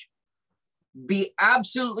village. Be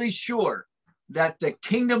absolutely sure that the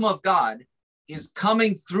kingdom of God is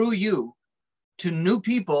coming through you to new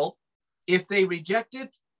people. If they reject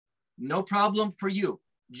it, no problem for you.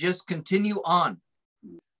 Just continue on.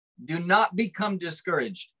 Do not become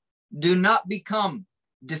discouraged. Do not become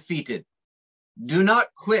defeated. Do not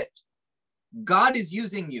quit. God is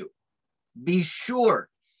using you. Be sure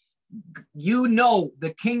you know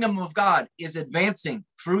the kingdom of God is advancing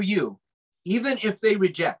through you. Even if they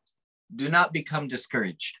reject, do not become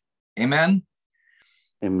discouraged. Amen.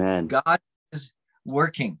 Amen. God is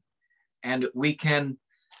working, and we can,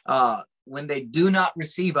 when they do not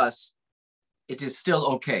receive us, it is still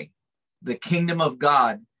okay. The kingdom of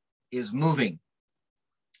God is moving.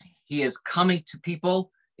 He is coming to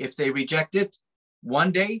people. If they reject it,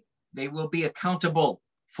 one day they will be accountable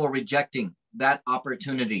for rejecting that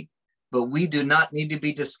opportunity. But we do not need to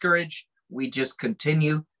be discouraged. We just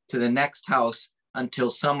continue to the next house until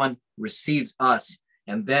someone receives us.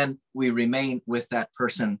 And then we remain with that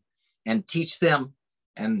person and teach them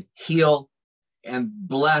and heal and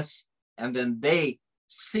bless. And then they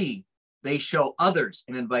see, they show others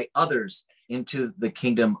and invite others into the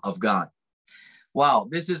kingdom of God. Wow,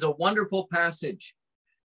 this is a wonderful passage.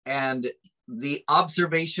 And the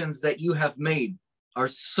observations that you have made are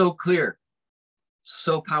so clear,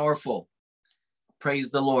 so powerful.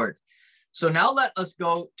 Praise the Lord. So now let us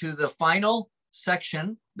go to the final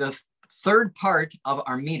section, the third part of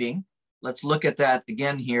our meeting. Let's look at that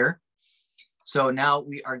again here. So now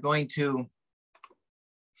we are going to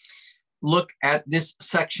look at this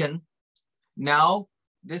section. Now,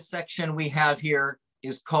 this section we have here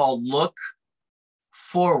is called Look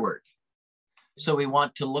Forward. So we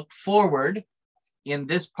want to look forward in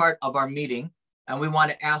this part of our meeting, and we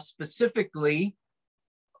want to ask specifically,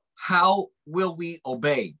 how will we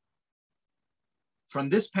obey? From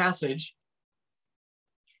this passage,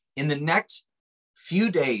 in the next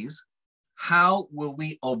few days, how will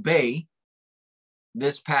we obey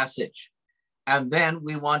this passage? And then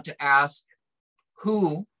we want to ask,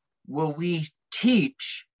 who will we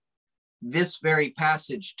teach this very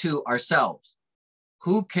passage to ourselves?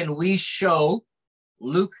 Who can we show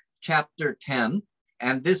Luke chapter 10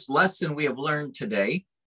 and this lesson we have learned today?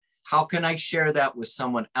 How can I share that with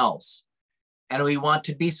someone else? And we want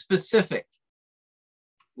to be specific.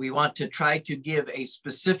 We want to try to give a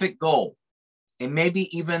specific goal and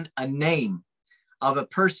maybe even a name of a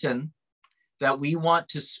person that we want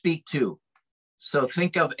to speak to. So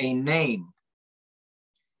think of a name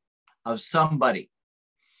of somebody.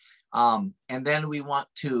 And then we want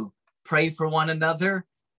to pray for one another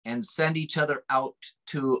and send each other out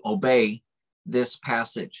to obey this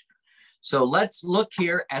passage. So let's look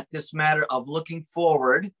here at this matter of looking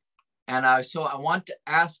forward. And so I want to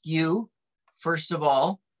ask you, first of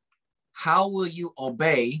all, how will you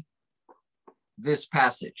obey this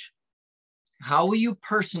passage? How will you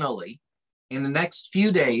personally, in the next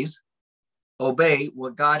few days, obey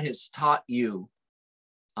what God has taught you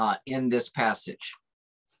in this passage?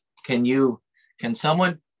 Can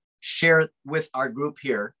someone share with our group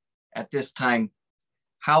here at this time,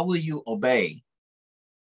 how will you obey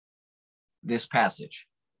this passage?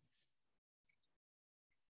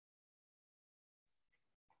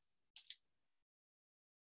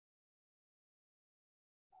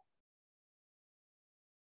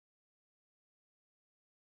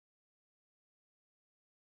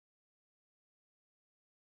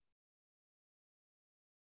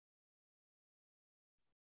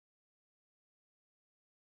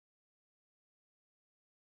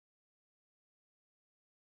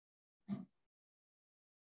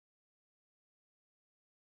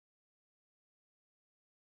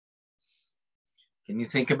 Can you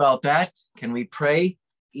think about that? Can we pray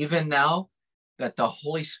even now that the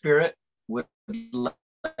Holy Spirit would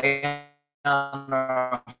lay on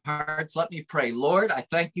our hearts? Let me pray. Lord, I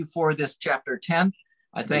thank you for this chapter 10.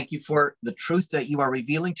 I thank you for the truth that you are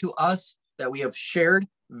revealing to us, that we have shared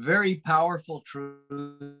very powerful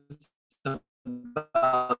truth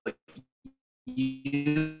about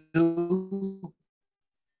you,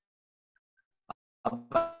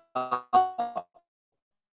 about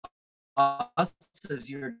us as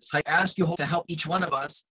your disciples. I ask you to help each one of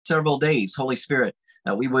us several days, Holy Spirit,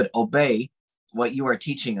 that we would obey what you are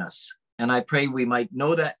teaching us. And I pray we might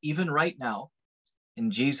know that even right now,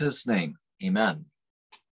 in Jesus' name, amen.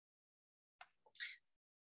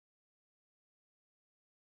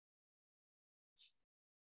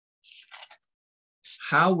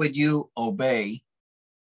 How would you obey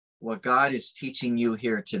what God is teaching you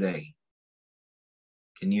here today?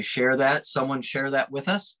 Can you share that? Someone share that with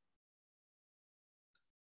us?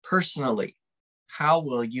 Personally, how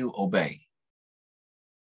will you obey?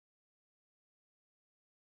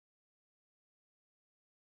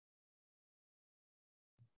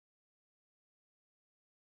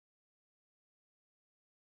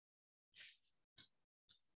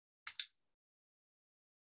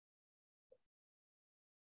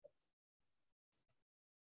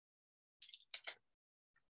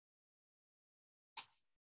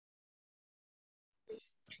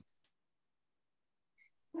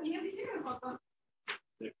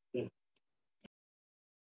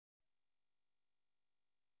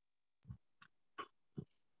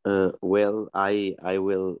 Well, I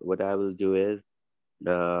will, what I will do is,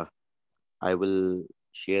 I will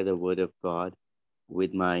share the word of God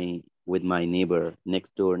with my neighbor,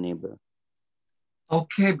 next door neighbor.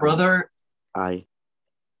 Okay, brother.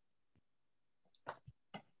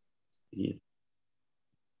 Yeah.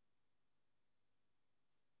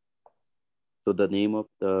 So the name of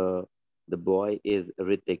the boy is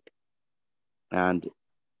Ritik, and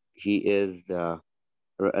he is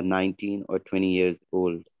 19 or 20 years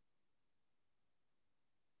old.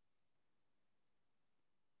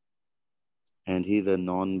 And he's a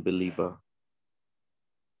non-believer.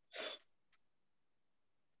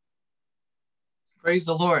 Praise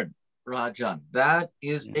the Lord, Rajan. That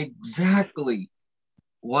is exactly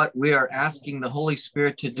what we are asking the Holy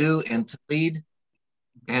Spirit to do and to lead.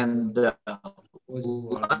 And let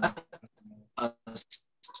us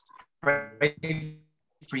pray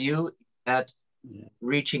for you at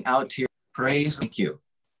reaching out to your praise. Thank you.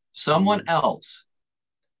 Someone else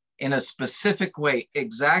in a specific way,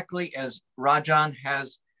 exactly as Rajan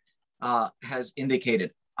has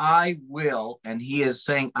indicated. I will, and he is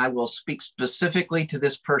saying, I will speak specifically to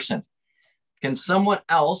this person. Can someone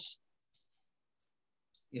else,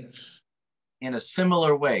 yes, in a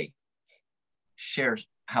similar way, share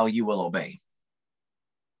how you will obey?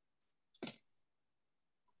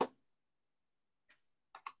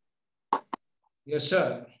 Yes,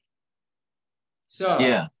 sir. Sir,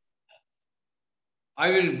 Yeah. I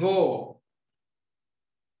will go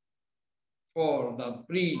for the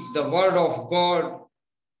preach the word of God,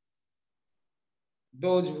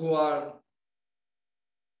 those who are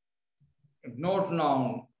not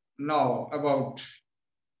known now about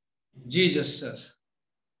Jesus.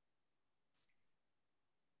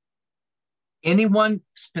 Anyone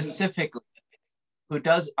specifically who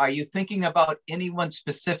does, are you thinking about anyone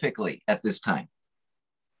specifically at this time?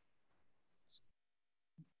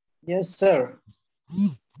 Yes, sir.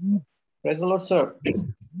 Praise the Lord, sir.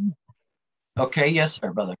 Okay, yes,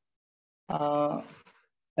 sir, brother.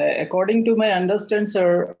 According to my understanding,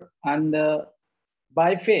 sir, and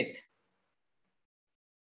by faith,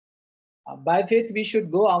 we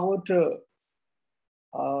should go out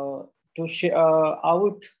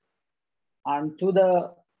out and to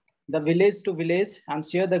the village to village and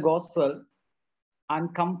share the gospel,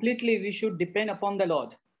 and completely we should depend upon the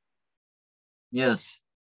Lord. Yes.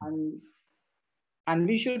 And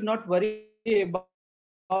we should not worry about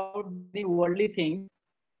the worldly thing,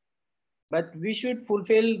 but we should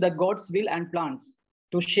fulfill the God's will and plans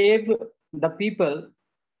to save the people,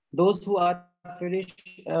 those who are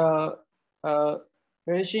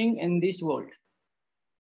perishing in this world.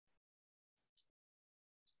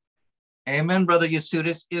 Amen, Brother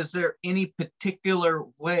Yasudis. Is there any particular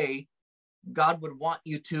way God would want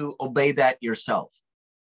you to obey that yourself?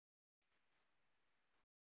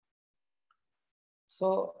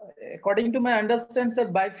 So, according to my understanding, sir,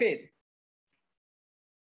 by faith.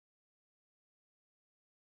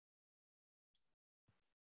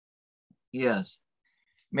 Yes.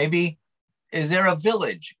 Maybe, is there a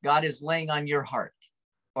village God is laying on your heart?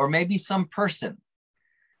 Or maybe some person,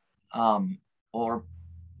 or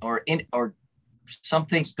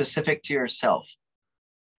something specific to yourself?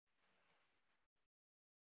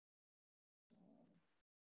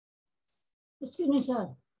 Excuse me,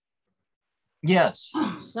 sir. Yes.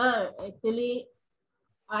 Sir, actually,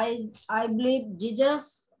 I believe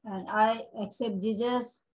Jesus and I accept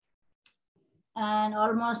Jesus, and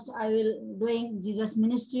almost I will doing Jesus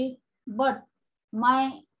ministry. But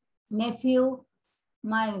my nephew,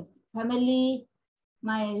 my family,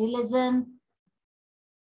 my religion,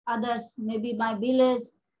 others, maybe my village,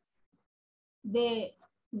 they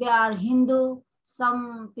are Hindu.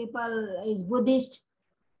 Some people is Buddhist.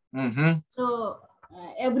 So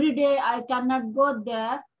every day I cannot go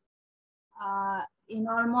there. In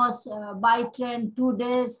almost by train 2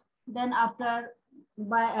 days. Then after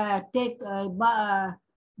by take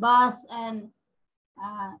bus and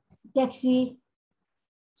taxi.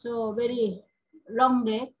 So very long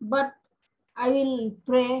day. But I will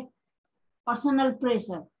pray, personal prayer,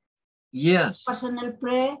 sir. Yes. Personal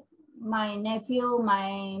prayer. My nephew,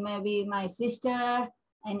 maybe my sister,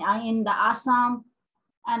 and I in the Assam,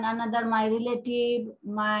 and another my relative,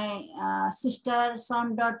 my sister,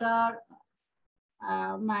 son, daughter,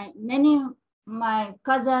 my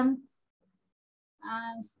cousin,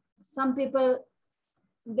 and some people,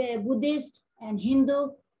 they Buddhist and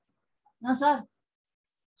Hindu. No, sir.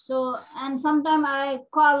 So, and sometimes I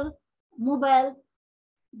call mobile,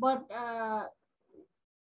 but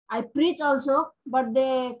I preach also, but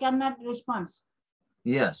they cannot respond.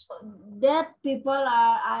 Yes. So that people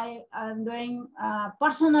I am doing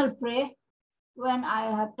personal pray when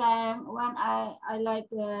I have time, when I like,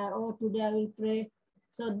 oh, today I will pray.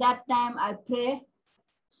 So that time I pray.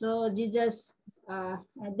 So Jesus,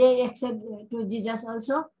 they accept to Jesus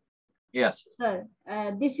also. Yes. Sir,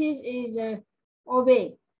 this is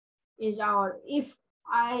obey is our, if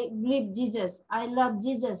I believe Jesus, I love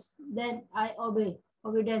Jesus, then I obey,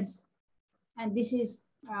 obedience. And this is,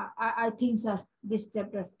 I think, sir, this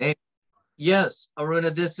chapter. Yes,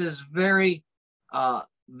 Aruna, this is very,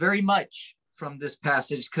 very much from this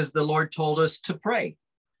passage, because the Lord told us to pray.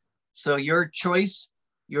 So your choice,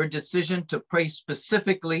 your decision to pray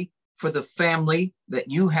specifically for the family that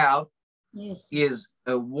you have, yes, is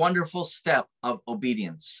a wonderful step of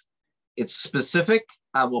obedience. It's specific.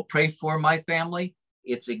 I will pray for my family.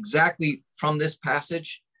 It's exactly from this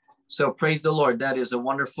passage. So praise the Lord. That is a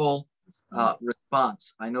wonderful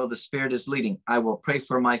response. I know the Spirit is leading. I will pray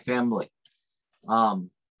for my family.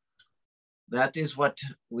 That is what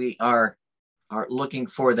we are looking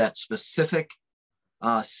for, that specific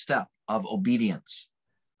step of obedience.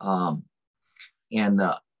 And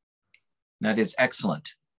that is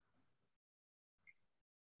excellent.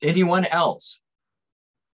 Anyone else?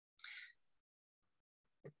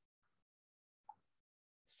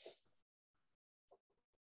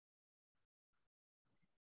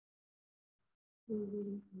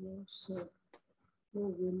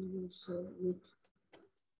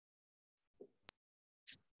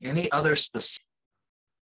 Any other specific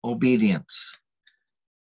obedience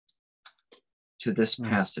to this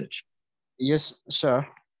passage? Yes, sir.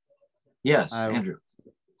 Yes, I will Andrew.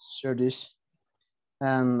 share this.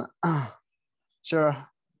 And sure,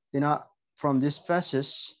 from this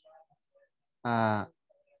passage, the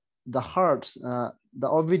heart, the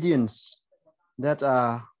obedience that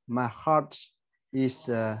my heart is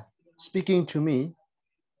speaking to me is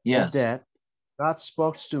Yes. that God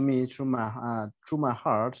spoke to me through my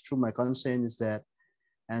heart, through my conscience is that,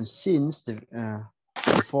 and since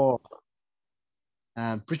before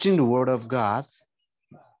preaching the word of God,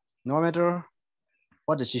 no matter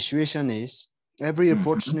what the situation is, every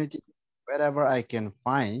opportunity, wherever I can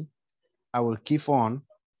find, I will keep on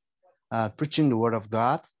preaching the word of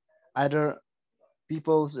God. Either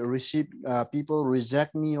people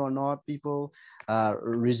reject me or not, people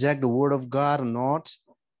reject the word of God or not.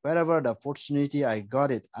 Wherever the opportunity I got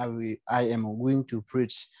it, I am going to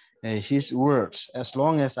preach His words as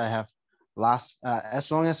long as I have as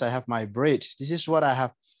long as I have my breath. This is what I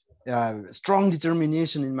have strong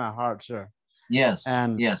determination in my heart, sir. Yes.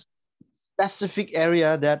 And yes. Specific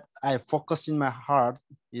area that I focus in my heart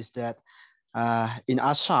is that in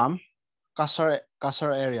Assam, Kasar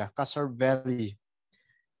area, Kasar Valley.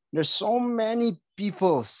 There's so many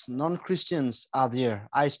peoples, non-Christians are there.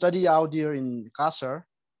 I study out there in Kasar,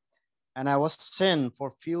 and I was sent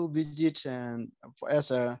for field visits and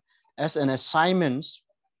as an assignment.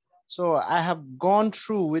 So I have gone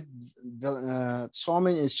through with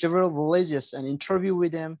several villages and interview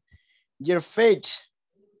with them. Their faith,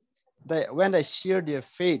 when they share their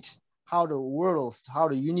faith, how the world, how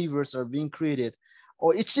the universe are being created.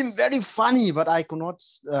 Oh, it seemed very funny, but I could not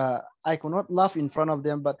laugh in front of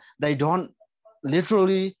them. But they don't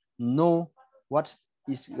literally know what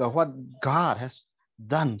God has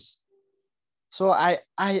done. So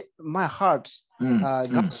my heart,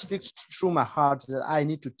 God speaks through my heart that I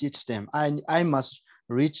need to teach them. I must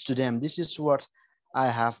reach to them. This is what I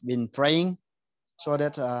have been praying, so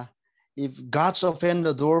that if God's opened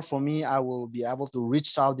the door for me, I will be able to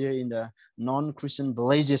reach out there in the non-Christian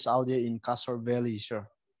villages out there in Kasar Valley, sure.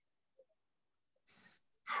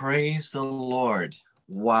 Praise the Lord.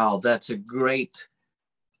 Wow, that's a great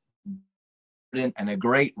and a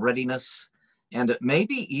great readiness. And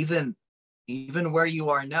maybe even where you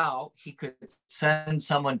are now, He could send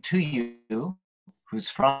someone to you who's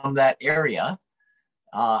from that area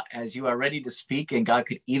as you are ready to speak, and God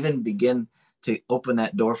could even begin to open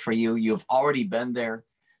that door for you. You've already been there.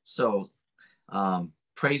 So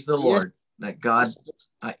praise the Lord that God,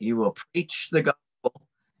 you will preach the gospel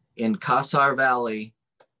in Kasar Valley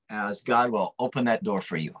as God will open that door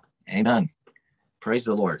for you. Amen. Praise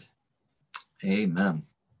the Lord. Amen.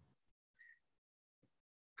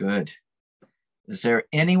 Good. Is there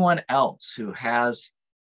anyone else who has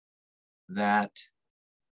that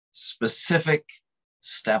specific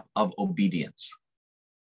step of obedience?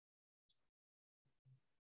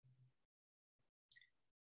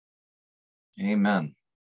 Amen.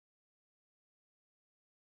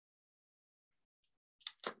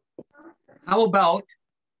 How about,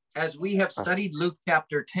 as we have studied Luke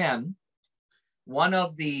chapter 10, one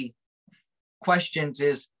of the questions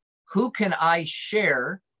is, who can I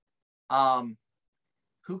share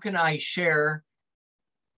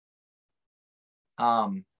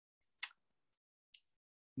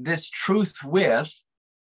this truth with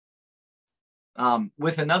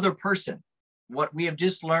another person? What we have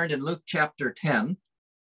just learned in Luke chapter 10,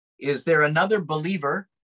 is there another believer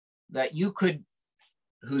that you could,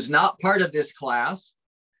 who's not part of this class,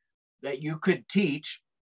 that you could teach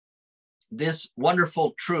this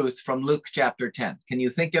wonderful truth from Luke chapter 10? Can you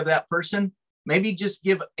think of that person? Maybe just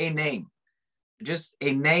give a name, just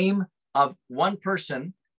a name of one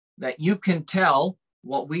person that you can tell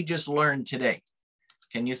what we just learned today.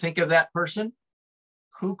 Can you think of that person?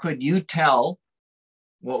 Who could you tell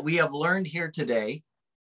what we have learned here today?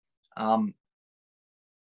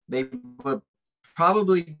 They would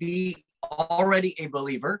probably be already a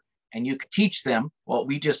believer, and you could teach them what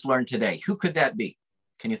we just learned today. Who could that be?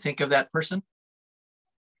 Can you think of that person?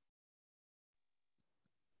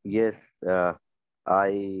 Yes,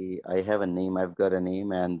 I have a name. I've got a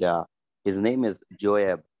name, and his name is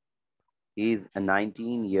Joab. He's a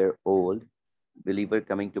 19-year-old believer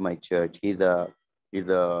coming to my church. He's a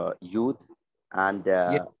youth, and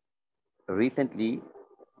recently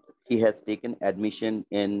he has taken admission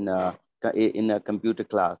in a computer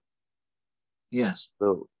class. Yes.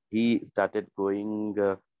 So he started going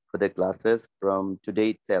for the classes from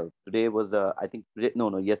today itself. Today was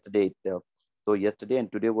yesterday itself. So yesterday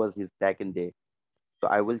and today was his second day. So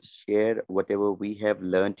I will share whatever we have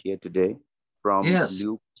learned here today from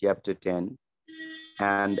Luke chapter 10,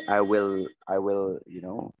 and I will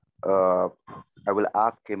I will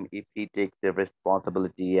ask him if he takes the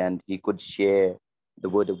responsibility and he could share the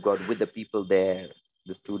word of God with the people there,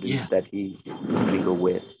 the students that he mingle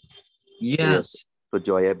with. Yes. So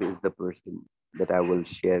Joab is the person that I will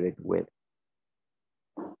share it with.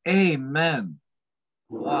 Amen.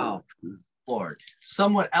 Wow, Lord.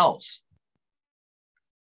 Someone else.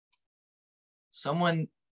 Someone,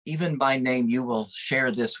 even by name, you will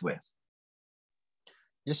share this with.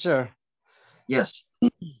 Yes, sir. Yes.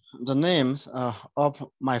 The names of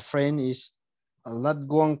my friend is Lat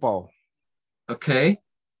Guang Po. Okay.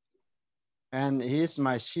 And he is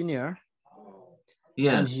my senior.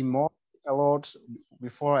 Yes. And he moved a lot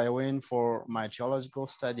before I went for my theological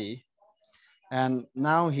study. And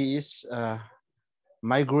now he is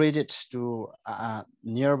migrated to a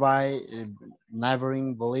nearby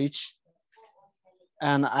neighboring village.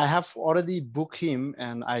 And I have already booked him,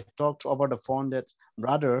 and I talked over the phone that,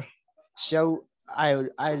 brother, I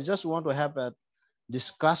just want to have a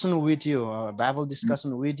discussion with you, a Bible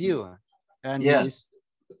discussion with you. And yes.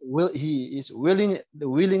 he is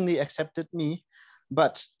willingly accepted me.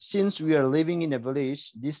 But since we are living in a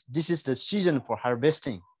village, this is the season for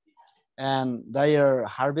harvesting, and they are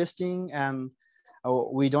harvesting, and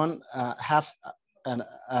we don't have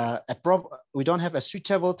we don't have a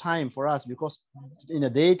suitable time for us, because in the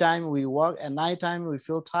daytime we work, at nighttime we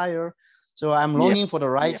feel tired. So I'm longing for the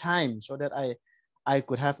right time so that I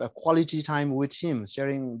could have a quality time with him,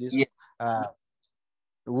 sharing this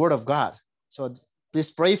the word of God. So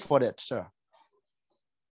please pray for that, sir.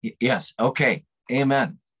 Yes. Okay.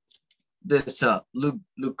 Amen. This Lu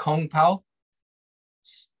Kong Pao,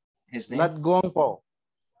 his name? Lat Gong Po.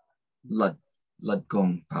 Lat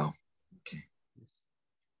Gong Pao. Okay.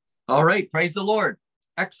 All right. Praise the Lord.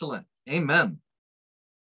 Excellent. Amen.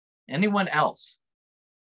 Anyone else?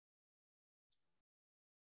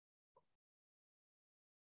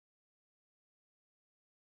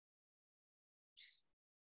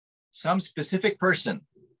 Some specific person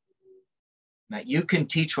that you can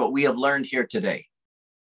teach what we have learned here today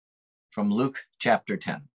from Luke chapter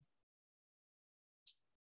 10.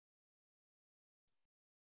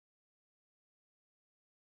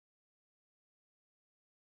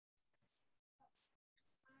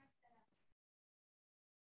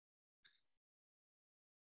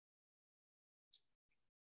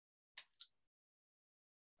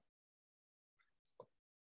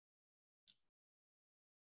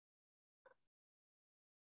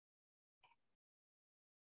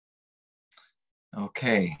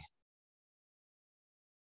 Okay.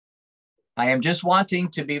 I am just wanting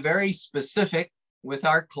to be very specific with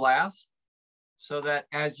our class so that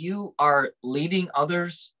as you are leading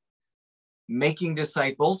others, making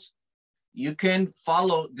disciples, you can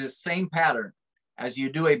follow this same pattern as you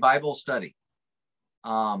do a Bible study.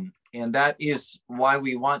 And that is why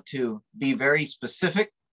we want to be very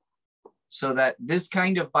specific so that this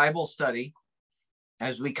kind of Bible study,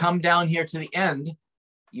 as we come down here to the end,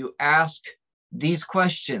 you ask these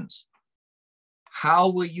questions. How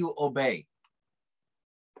will you obey?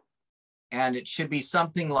 And it should be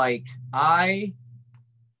something like, I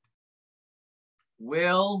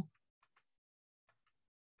will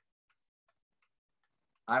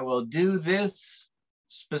do this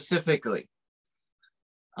specifically.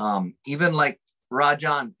 Even like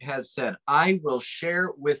Rajan has said, I will share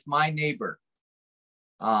with my neighbor.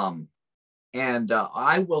 And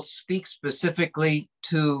I will speak specifically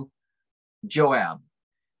to Joab.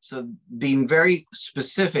 So being very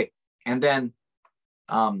specific, and then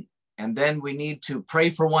we need to pray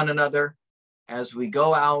for one another as we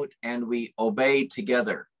go out and we obey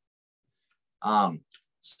together.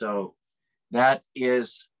 So that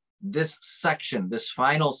is this section, this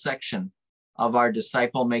final section of our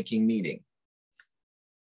disciple making meeting.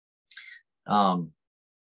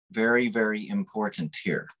 Very, very important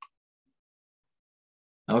here.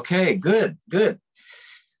 Okay, good.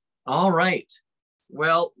 All right.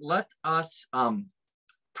 Well, let us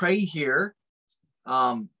pray here.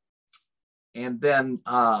 And then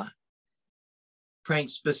praying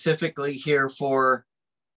specifically here for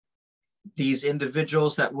these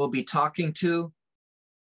individuals that we'll be talking to,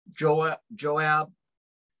 Joab,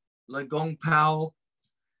 Lagong Pao,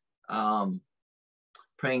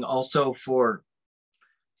 praying also for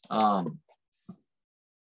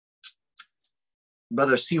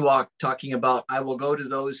Brother Siwak, talking about, I will go to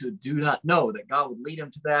those who do not know, that God would lead him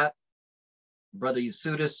to that. Brother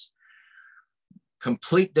Yasudis,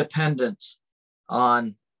 complete dependence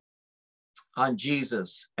on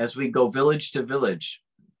Jesus as we go village to village,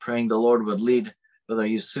 praying the Lord would lead Brother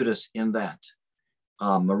Yasudis in that.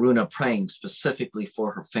 Maruna praying specifically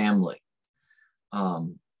for her family.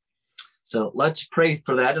 So let's pray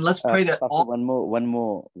for that, and let's pray that Pastor, all. one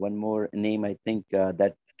more name. I think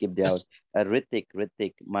that skipped out. Ritik,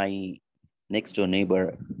 my next door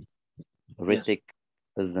neighbor. Ritik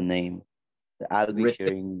is the name. I'll be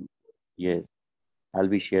sharing. Yes, I'll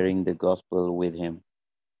be sharing the gospel with him.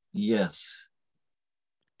 Yes.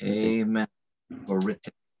 Amen. For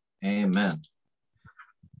Ritik. Amen.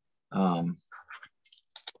 Well,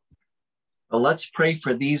 let's pray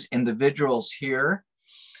for these individuals here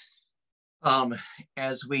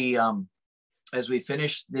as we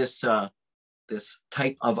finish this this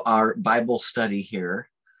type of our Bible study here,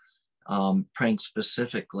 praying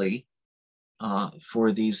specifically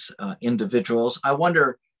for these individuals. I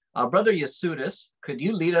wonder, Brother Yasudis, could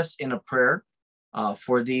you lead us in a prayer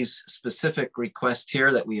for these specific requests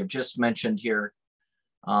here that we have just mentioned here,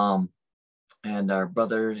 and our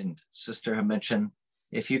brother and sister have mentioned?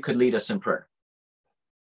 If you could lead us in prayer.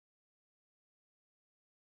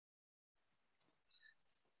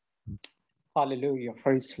 Hallelujah.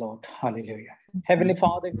 Praise Lord. Hallelujah. Heavenly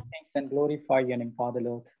Father, we thanks and glorify your name, Father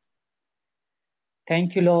Lord.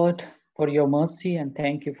 Thank you, Lord, for your mercy, and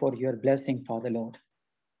thank you for your blessing, Father Lord.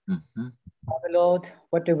 Father Lord,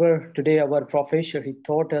 whatever today our professor, he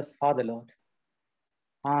taught us, Father Lord,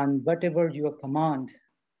 and whatever your command,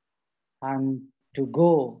 and to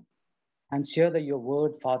go and share your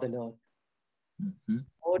word, Father Lord.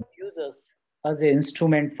 Lord, use us as an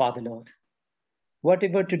instrument, Father Lord.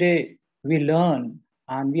 Whatever today we learn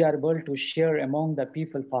and we are able to share among the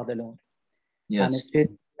people, Father Lord. Yes. And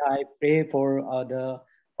especially I pray for the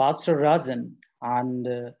Pastor Rajan and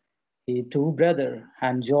the two brother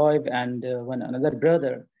and Joy and one another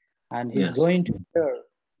brother, and he's going to share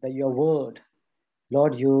your word.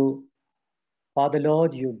 Lord, you, Father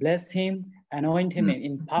Lord, you bless him, anoint him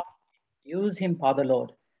in power, use him, Father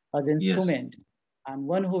Lord, as instrument. And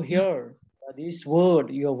one who hear this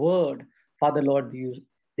word, your word, Father Lord,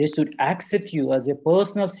 they should accept you as a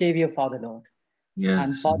personal Savior, Father Lord.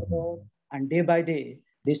 And Father Lord, and day by day,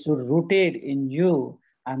 they should rooted in you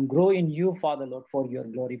and grow in you, Father Lord, for your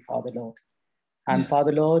glory, Father Lord. And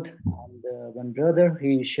Father Lord, and one brother,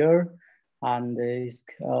 he share, and his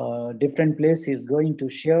different place, he's going to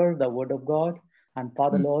share the word of God. And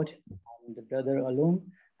Father Lord, and the brother alone,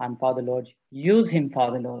 and Father Lord, use him,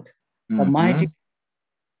 Father Lord, the mighty.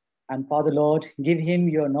 And Father Lord, give him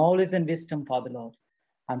your knowledge and wisdom, Father Lord.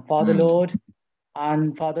 And Father Lord,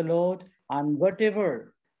 and Father Lord, and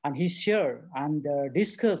whatever, and he share and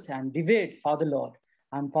discuss and debate, Father Lord.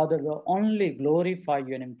 And Father Lord, only glorify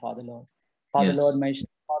your name, Father Lord. Father Lord, my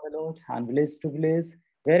Father Lord, and village to village,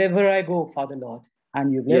 wherever I go, Father Lord,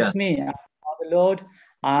 and you bless me, and Father Lord,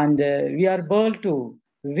 and we are able to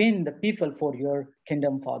win the people for your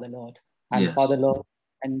kingdom, Father Lord. And Father Lord,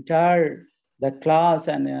 entire the class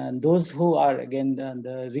and those who are again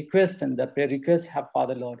the request and the prayer request have,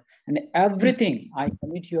 Father Lord, and everything I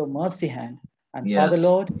commit your mercy hand. And Father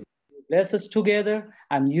Lord, bless us together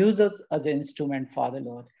and use us as an instrument, Father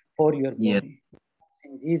Lord, for your glory.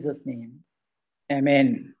 In Jesus' name,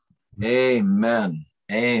 amen. Amen.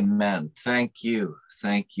 Amen. Thank you.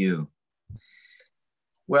 Thank you.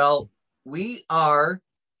 Well, we are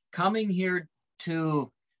coming here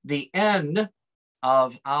to the end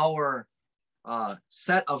of our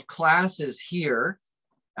set of classes here.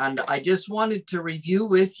 And I just wanted to review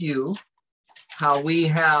with you how we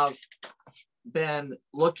have been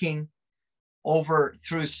looking over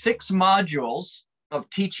through 6 modules of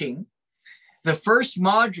teaching. The first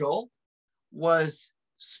module was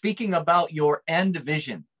speaking about your end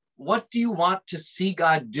vision. What do you want to see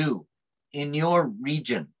God do in your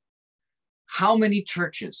region? How many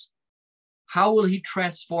churches? How will he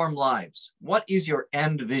transform lives? What is your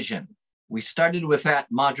end vision? We started with that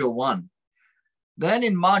module 1. Then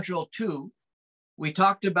in module 2, we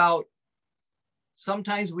talked about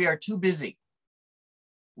sometimes we are too busy.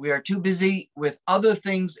 We are too busy with other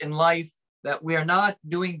things in life that we are not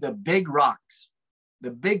doing the big rocks,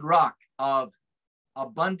 the big rock of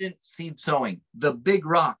abundant seed sowing, the big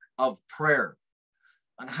rock of prayer,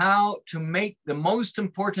 on how to make the most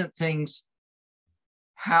important things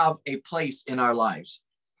have a place in our lives.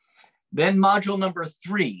 Then module number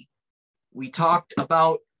 3, we talked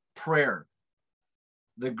about prayer.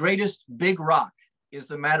 The greatest big rock is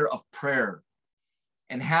the matter of prayer,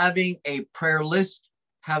 and having a prayer list,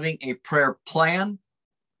 having a prayer plan,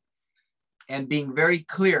 and being very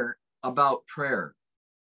clear about prayer.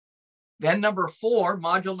 Then number 4,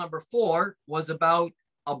 module number 4 was about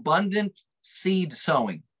abundant seed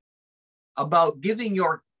sowing, about giving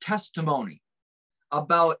your testimony,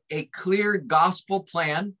 about a clear gospel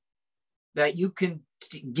plan that you can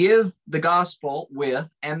to give the gospel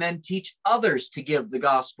with, and then teach others to give the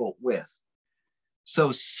gospel with.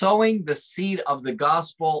 So sowing the seed of the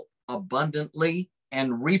gospel abundantly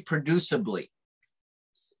and reproducibly.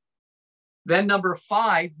 Then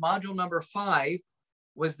module number 5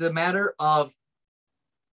 was the matter of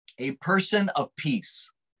a person of peace.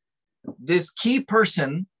 This key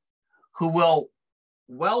person who will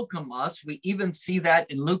welcome us, we even see that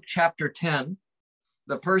in Luke chapter 10,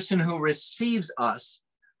 the person who receives us,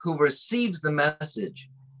 who receives the message,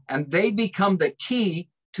 and they become the key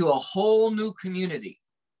to a whole new community.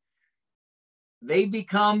 They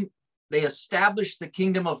establish the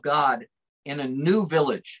kingdom of God in a new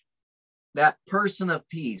village. That person of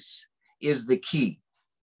peace is the key.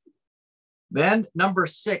 Then number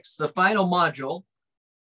 6, the final module,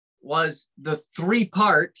 was the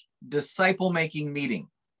 3-part disciple-making meeting.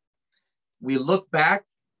 We look back,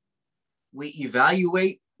 we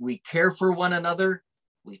evaluate, we care for one another,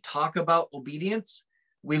 we talk about obedience,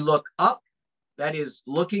 we look up, that is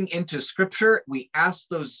looking into scripture, we ask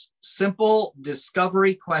those simple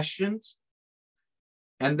discovery questions,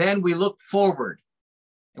 and then we look forward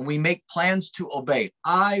and we make plans to obey.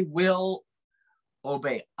 I will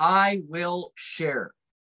obey. I will share.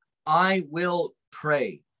 I will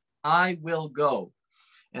pray. I will go.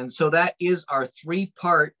 And so that is our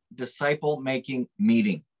 3-part disciple-making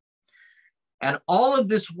meeting. And all of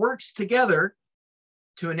this works together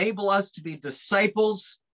to enable us to be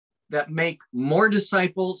disciples that make more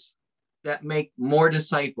disciples, that make more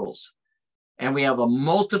disciples. And we have a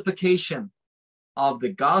multiplication of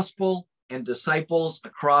the gospel and disciples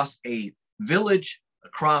across a village,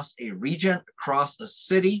 across a region, across a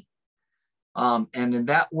city. And in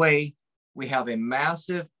that way, we have a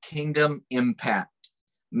massive kingdom impact,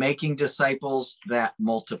 making disciples that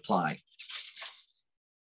multiply.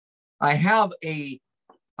 I have a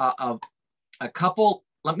couple,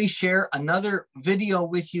 let me share another video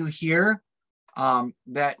with you here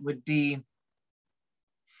that would be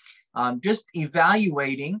just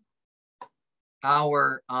evaluating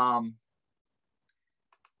our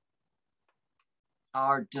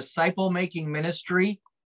disciple-making ministry.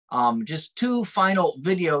 Just 2 final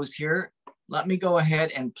videos here. Let me go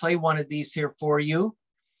ahead and play one of these here for you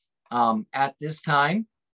at this time.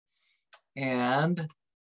 And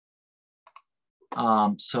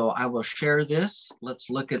so I will share this. Let's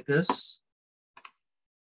look at this.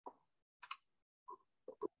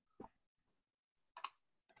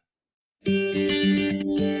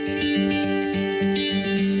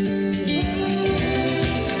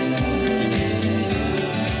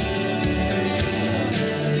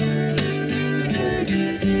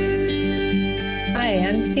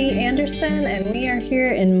 Anderson, and we are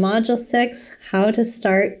here in Module 6, How to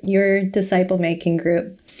Start Your Disciple-Making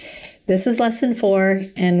Group. This is Lesson 4,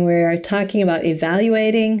 and we're talking about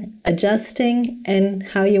evaluating, adjusting, and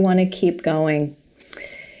how you want to keep going.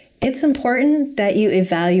 It's important that you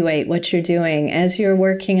evaluate what you're doing as you're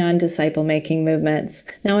working on disciple-making movements.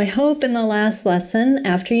 Now, I hope in the last lesson,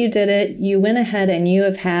 after you did it, you went ahead and you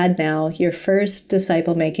have had now your first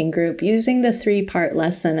disciple-making group using the 3-part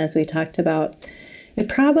lesson as we talked about. It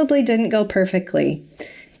probably didn't go perfectly.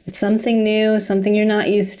 It's something new, something you're not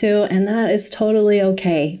used to, and that is totally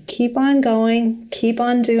okay. Keep on going, keep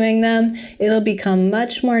on doing them. It'll become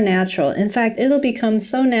much more natural. In fact, it'll become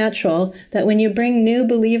so natural that when you bring new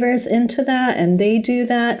believers into that and they do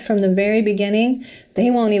that from the very beginning, they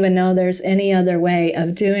won't even know there's any other way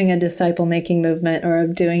of doing a disciple-making movement or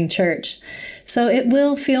of doing church. So it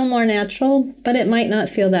will feel more natural, but it might not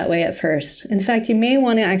feel that way at first. In fact, you may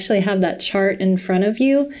want to actually have that chart in front of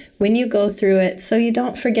you when you go through it so you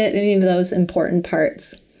don't forget any of those important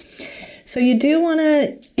parts. So you do want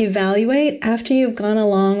to evaluate after you've gone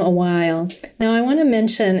along a while. Now, I want to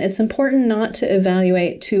mention it's important not to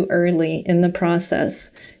evaluate too early in the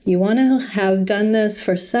process. You want to have done this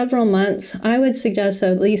for several months. I would suggest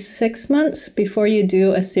at least 6 months before you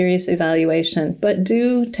do a serious evaluation, but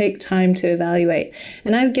do take time to evaluate.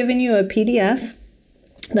 And I've given you a PDF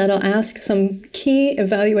that'll ask some key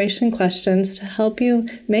evaluation questions to help you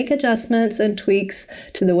make adjustments and tweaks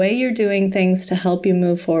to the way you're doing things to help you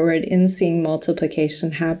move forward in seeing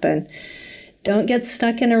multiplication happen. Don't get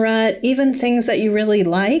stuck in a rut. Even things that you really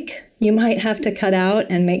like, you might have to cut out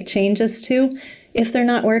and make changes to if they're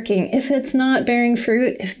not working, if it's not bearing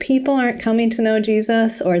fruit, if people aren't coming to know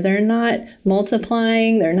Jesus or they're not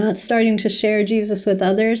multiplying, they're not starting to share Jesus with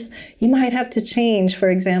others, you might have to change, for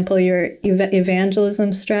example, your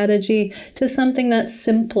evangelism strategy to something that's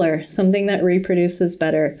simpler, something that reproduces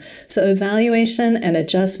better. So evaluation and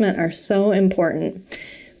adjustment are so important.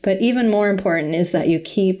 But even more important is that you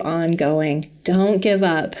keep on going. Don't give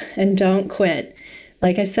up and don't quit.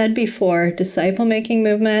 Like I said before, disciple making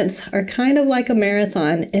movements are kind of like a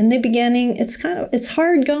marathon. In the beginning, it's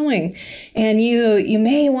hard going, and you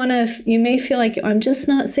may feel like, I'm just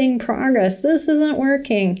not seeing progress. This isn't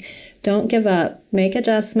working. Don't give up. Make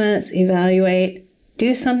adjustments, evaluate,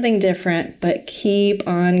 do something different, but keep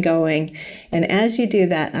on going. And as you do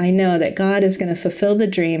that, I know that God is going to fulfill the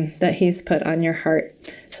dream that He's put on your heart.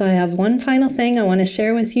 So I have one final thing I want to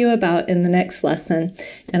share with you about in the next lesson,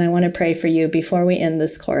 and I want to pray for you before we end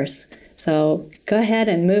this course. So go ahead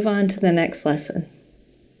and move on to the next lesson.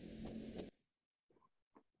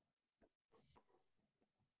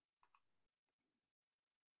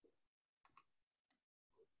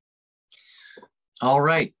 All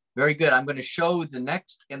right, very good. I'm going to show the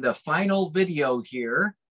next and the final video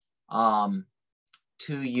here to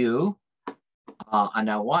you. And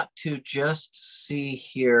I want to just see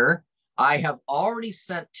here. I have already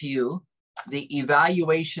sent to you the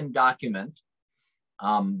evaluation document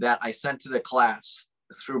that I sent to the class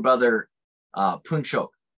through Brother Punchok.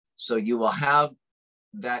 So you will have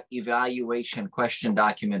that evaluation question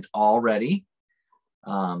document already.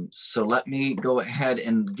 So let me go ahead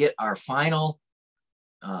and get our final,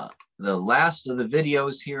 the last of the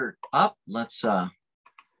videos here up.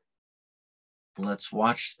 Let's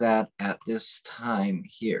watch that at this time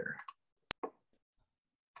here.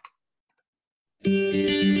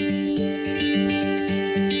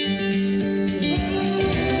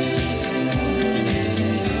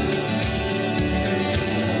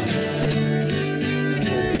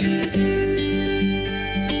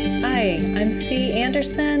 Hi, I'm C.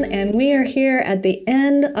 Anderson, and we are here at the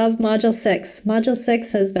end of Module 6. Module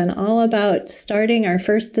 6 has been all about starting our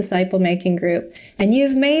first disciple-making group, and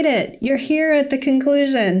you've made it. You're here at the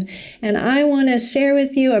conclusion, and I want to share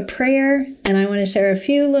with you a prayer, and I want to share a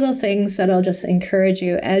few little things that'll just encourage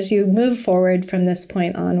you as you move forward from this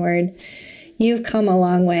point onward. You've come a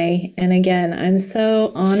long way, and again, I'm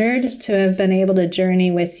so honored to have been able to journey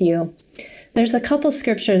with you. There's a couple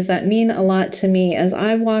scriptures that mean a lot to me as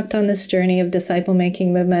I've walked on this journey of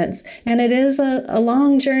disciple-making movements. And it is a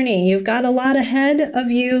long journey. You've got a lot ahead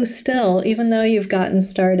of you still, even though you've gotten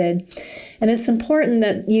started. And it's important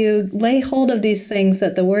that you lay hold of these things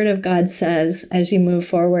that the Word of God says as you move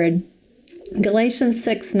forward. Galatians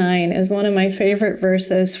 6:9 is one of my favorite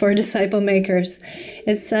verses for disciple makers.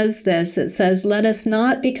 It says this, it says, "Let us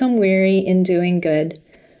not become weary in doing good.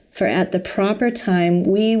 For at the proper time,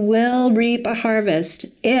 we will reap a harvest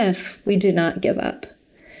if we do not give up."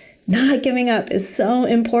 Not giving up is so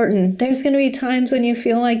important. There's going to be times when you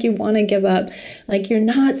feel like you want to give up, like you're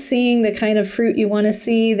not seeing the kind of fruit you want to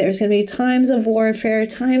see. There's going to be times of warfare,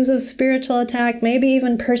 times of spiritual attack, maybe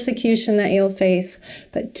even persecution that you'll face.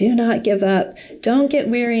 But do not give up. Don't get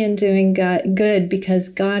weary in doing good, because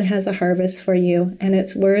God has a harvest for you, and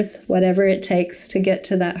it's worth whatever it takes to get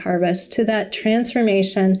to that harvest, to that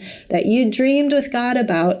transformation that you dreamed with God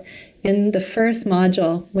about in the first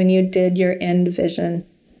module when you did your end vision.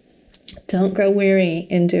 Don't grow weary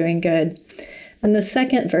in doing good. And the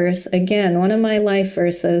second verse, again, one of my life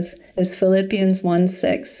verses, is Philippians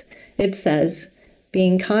 1:6. It says,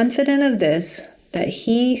 "Being confident of this, that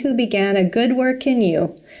he who began a good work in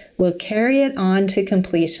you will carry it on to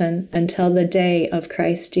completion until the day of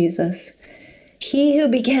Christ Jesus." He who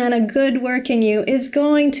began a good work in you is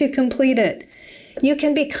going to complete it. You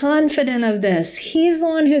can be confident of this. He's the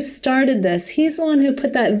one who started this. He's the one who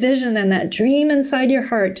put that vision and that dream inside your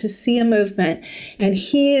heart to see a movement, and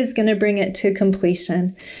He is going to bring it to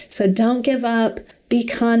completion. So don't give up. Be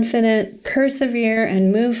confident, persevere,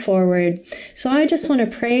 and move forward. So I just want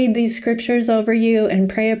to pray these scriptures over you and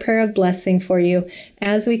pray a prayer of blessing for you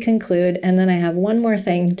as we conclude, and then I have one more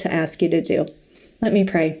thing to ask you to do. Let me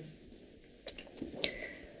pray.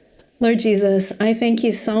 Lord Jesus, I thank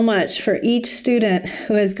you so much for each student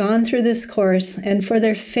who has gone through this course and for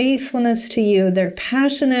their faithfulness to you, their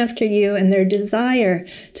passion after you, and their desire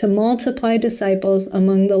to multiply disciples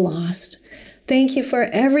among the lost. Thank you for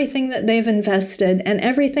everything that they've invested and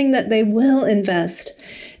everything that they will invest.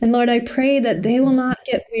 And Lord, I pray that they will not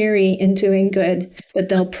get weary in doing good, but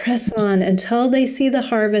they'll press on until they see the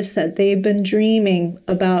harvest that they've been dreaming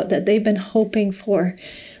about, that they've been hoping for.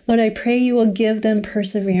 Lord, I pray you will give them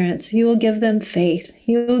perseverance. You will give them faith.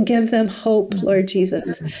 You will give them hope, Lord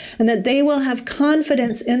Jesus, and that they will have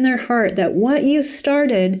confidence in their heart that what you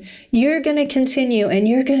started, you're going to continue and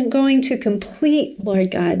you're going to complete,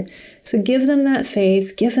 Lord God. So give them that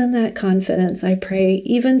faith, give them that confidence, I pray,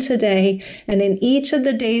 even today and in each of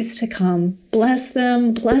the days to come. Bless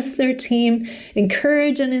them, bless their team,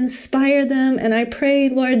 encourage and inspire them. And I pray,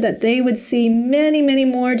 Lord, that they would see many, many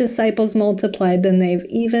more disciples multiplied than they've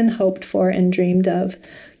even hoped for and dreamed of.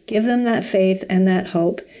 Give them that faith and that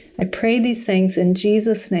hope. I pray these things in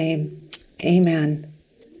Jesus' name. Amen.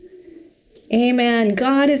 Amen.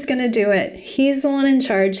 God is going to do it. He's the one in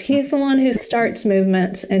charge. He's the one who starts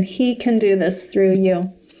movement, and he can do this through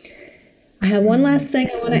you. I have one last thing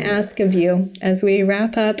I want to ask of you as we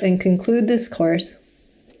wrap up and conclude this course.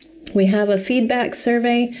 We have a feedback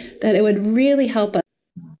survey that it would really help us.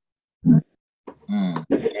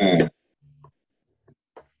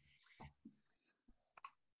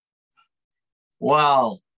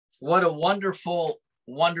 Wow. What a wonderful,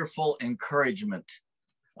 wonderful encouragement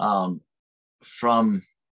from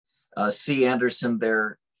C. Anderson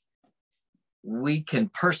there. We can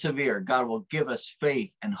persevere. God will give us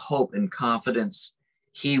faith and hope and confidence.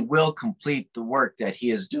 He will complete the work that he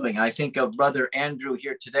is doing. I think of Brother Andrew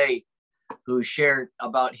here today, who shared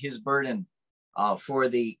about his burden for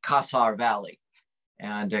the Kasar Valley.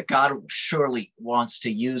 And God surely wants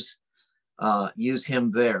to use him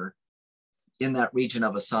there in that region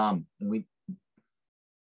of Assam. And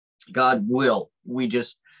God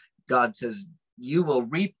says, you will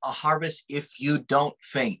reap a harvest if you don't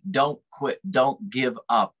faint, don't quit, don't give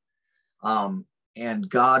up. And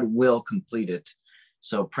God will complete it.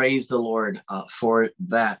 So praise the Lord for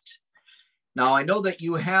that. Now, I know that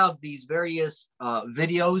you have these various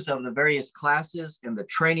videos of the various classes and the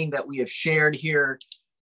training that we have shared here.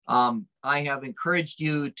 I have encouraged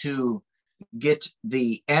you to get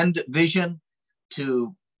the end vision,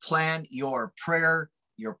 to plan your prayer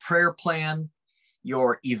plan,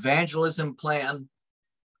 your evangelism plan,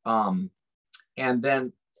 and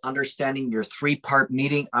then understanding your 3-part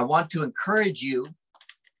meeting. I want to encourage you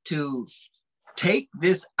to take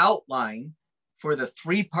this outline for the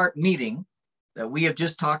 3-part meeting that we have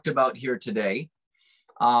just talked about here today,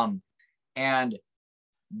 and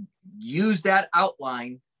use that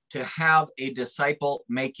outline to have a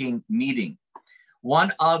disciple-making meeting.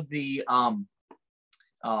 One of the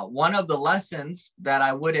lessons that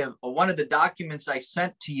I would have, or one of the documents I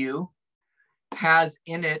sent to you has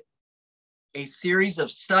in it a series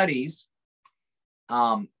of studies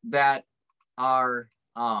that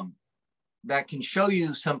can show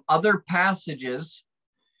you some other passages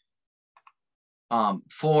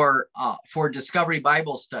for Discovery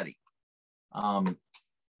Bible Study.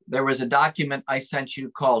 There was a document I sent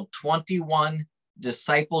you called 21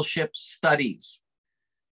 Discipleship Studies.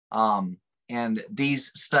 And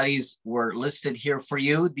these studies were listed here for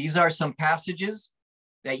you. These are some passages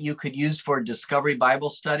that you could use for Discovery Bible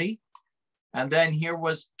Study. And then here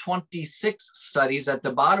was 26 studies at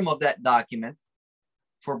the bottom of that document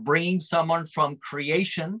for bringing someone from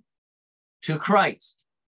creation to Christ.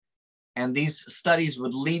 And these studies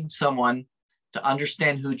would lead someone to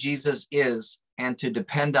understand who Jesus is and to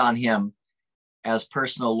depend on him as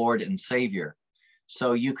personal Lord and Savior.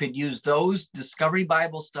 So you could use those Discovery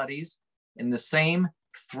Bible Studies in the same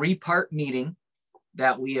 3-part meeting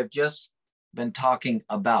that we have just been talking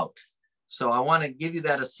about. So I want to give you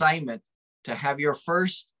that assignment to have your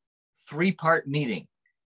first 3-part meeting,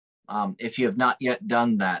 if you have not yet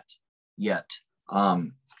done that yet,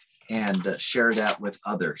 and share that with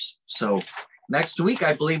others. So next week,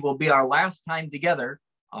 I believe, will be our last time together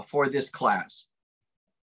for this class.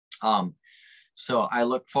 So I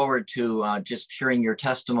look forward to just hearing your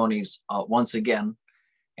testimonies once again,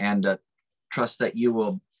 and trust that you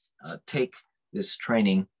will take this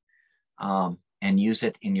training and use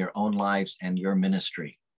it in your own lives and your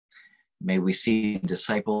ministry. May we see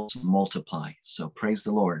disciples multiply. So praise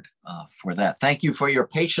the Lord for that. Thank you for your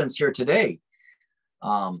patience here today.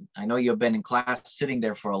 I know you've been in class sitting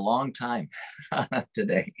there for a long time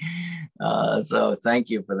today. So thank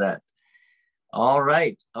you for that. All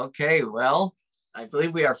right. Okay. Well, I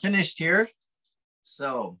believe we are finished here.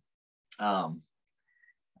 So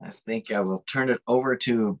I think I will turn it over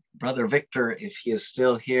to Brother Victor if he is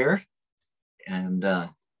still here. And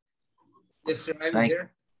yes, sir, I'm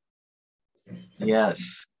here.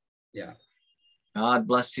 Yes. Yeah. God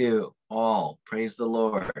bless you all. Praise the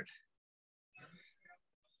Lord.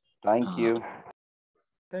 Thank you.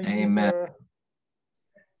 Amen. You,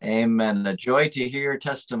 Amen. A joy to hear your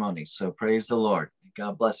testimony. So praise the Lord.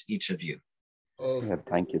 God bless each of you. Yeah,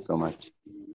 thank you so much.